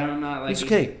 But I'm not like. It's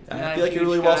okay. I feel like you're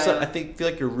really well set. Feel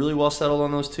like you're really well settled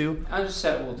on those 2. I'm just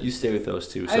settled. You stay with those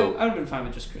 2. So I would have been fine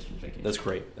with just Christmas Vacation. That's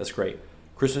great. That's great.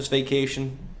 Christmas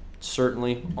Vacation,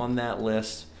 certainly on that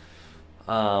list.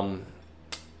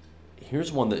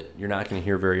 Here's one that you're not going to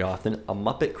hear very often: A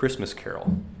Muppet Christmas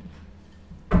Carol.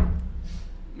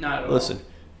 Not at all. Listen,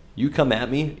 you come at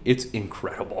me. It's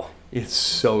incredible. It's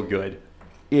so good.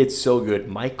 It's so good.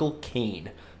 Michael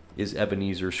Caine is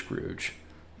Ebenezer Scrooge.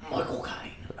 Michael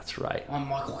Caine. That's right. I'm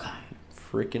Michael Caine.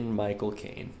 Freaking Michael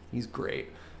Caine. He's great.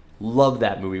 Love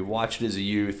that movie. Watched it as a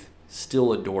youth.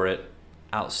 Still adore it.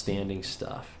 Outstanding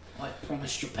stuff. I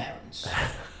promised your parents.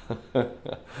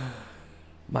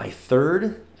 My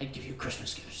third, I'd give you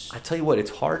Christmas gifts. I tell you what,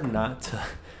 it's hard not to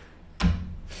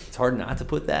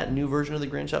put that new version of The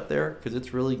Grinch up there because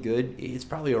it's really good. It's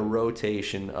probably a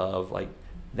rotation of like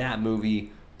that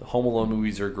movie. The Home Alone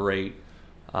movies are great.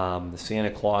 The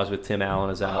Santa Claus with Tim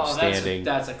Allen is outstanding.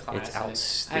 That's a classic. It's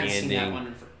outstanding. I haven't seen that one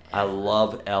in forever. I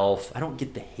love Elf. I don't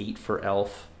get the hate for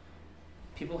Elf.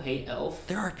 People hate Elf?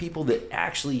 There are people that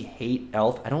actually hate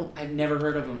Elf. I've never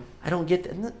heard of him. I don't get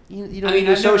that. You don't need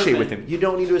to associate with him. You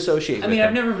don't need to associate with him.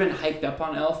 I've never been hyped up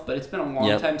on Elf, but it's been a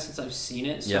long time since I've seen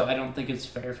it, so I don't think it's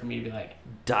fair for me to be like...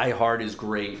 Die Hard is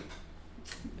great.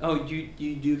 Oh, you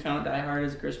do count Die Hard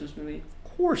as a Christmas movie?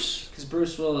 Of course. Because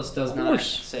Bruce Willis does not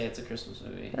say it's a Christmas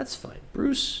movie. That's fine.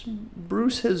 Bruce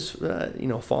has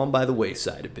fallen by the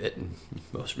wayside a bit in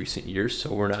most recent years,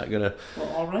 so we're not gonna. Well,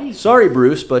 all right. Sorry,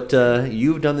 Bruce, but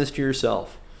you've done this to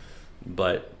yourself.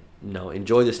 But no,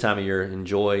 enjoy this time of year.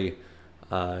 Enjoy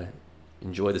the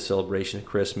celebration of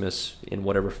Christmas in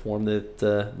whatever form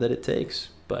that it takes.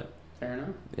 But fair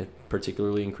enough.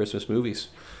 Particularly in Christmas movies.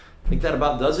 I think that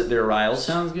about does it there, Riles.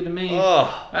 Sounds good to me.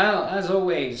 Oh. Well, as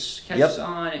always, catch us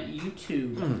on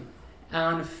YouTube,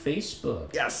 on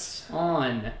Facebook, yes,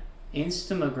 on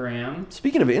Instagram.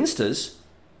 Speaking of Instas,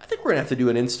 I think we're going to have to do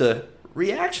an Insta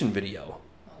reaction video.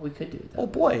 Oh, we could do it that Oh,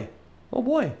 boy. We could do it that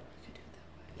way.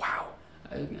 Wow.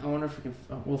 I wonder if we can...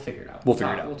 we'll figure it out. We'll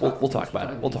figure it out. We'll talk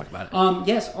about it. We'll talk about it.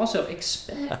 Yes, also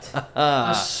expect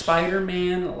a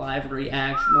Spider-Man live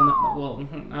reaction. Well,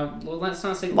 let's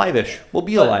not say... Live-ish. We'll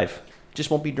be alive.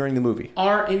 Just won't be during the movie.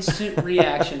 Our instant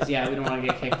reactions. Yeah, we don't want to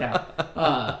get kicked out.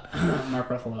 Mark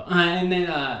Ruffalo. And then,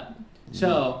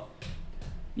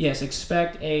 yes,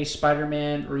 expect a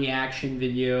Spider-Man reaction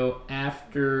video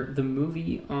after the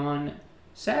movie on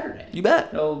Saturday. You bet.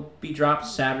 It'll be dropped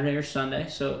Saturday or Sunday,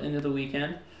 so into the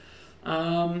weekend.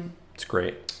 It's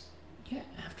great. Yeah,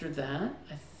 after that,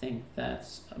 I think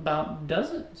that's about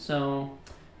does it. So,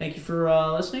 thank you for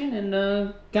listening,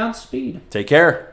 and Godspeed. Take care.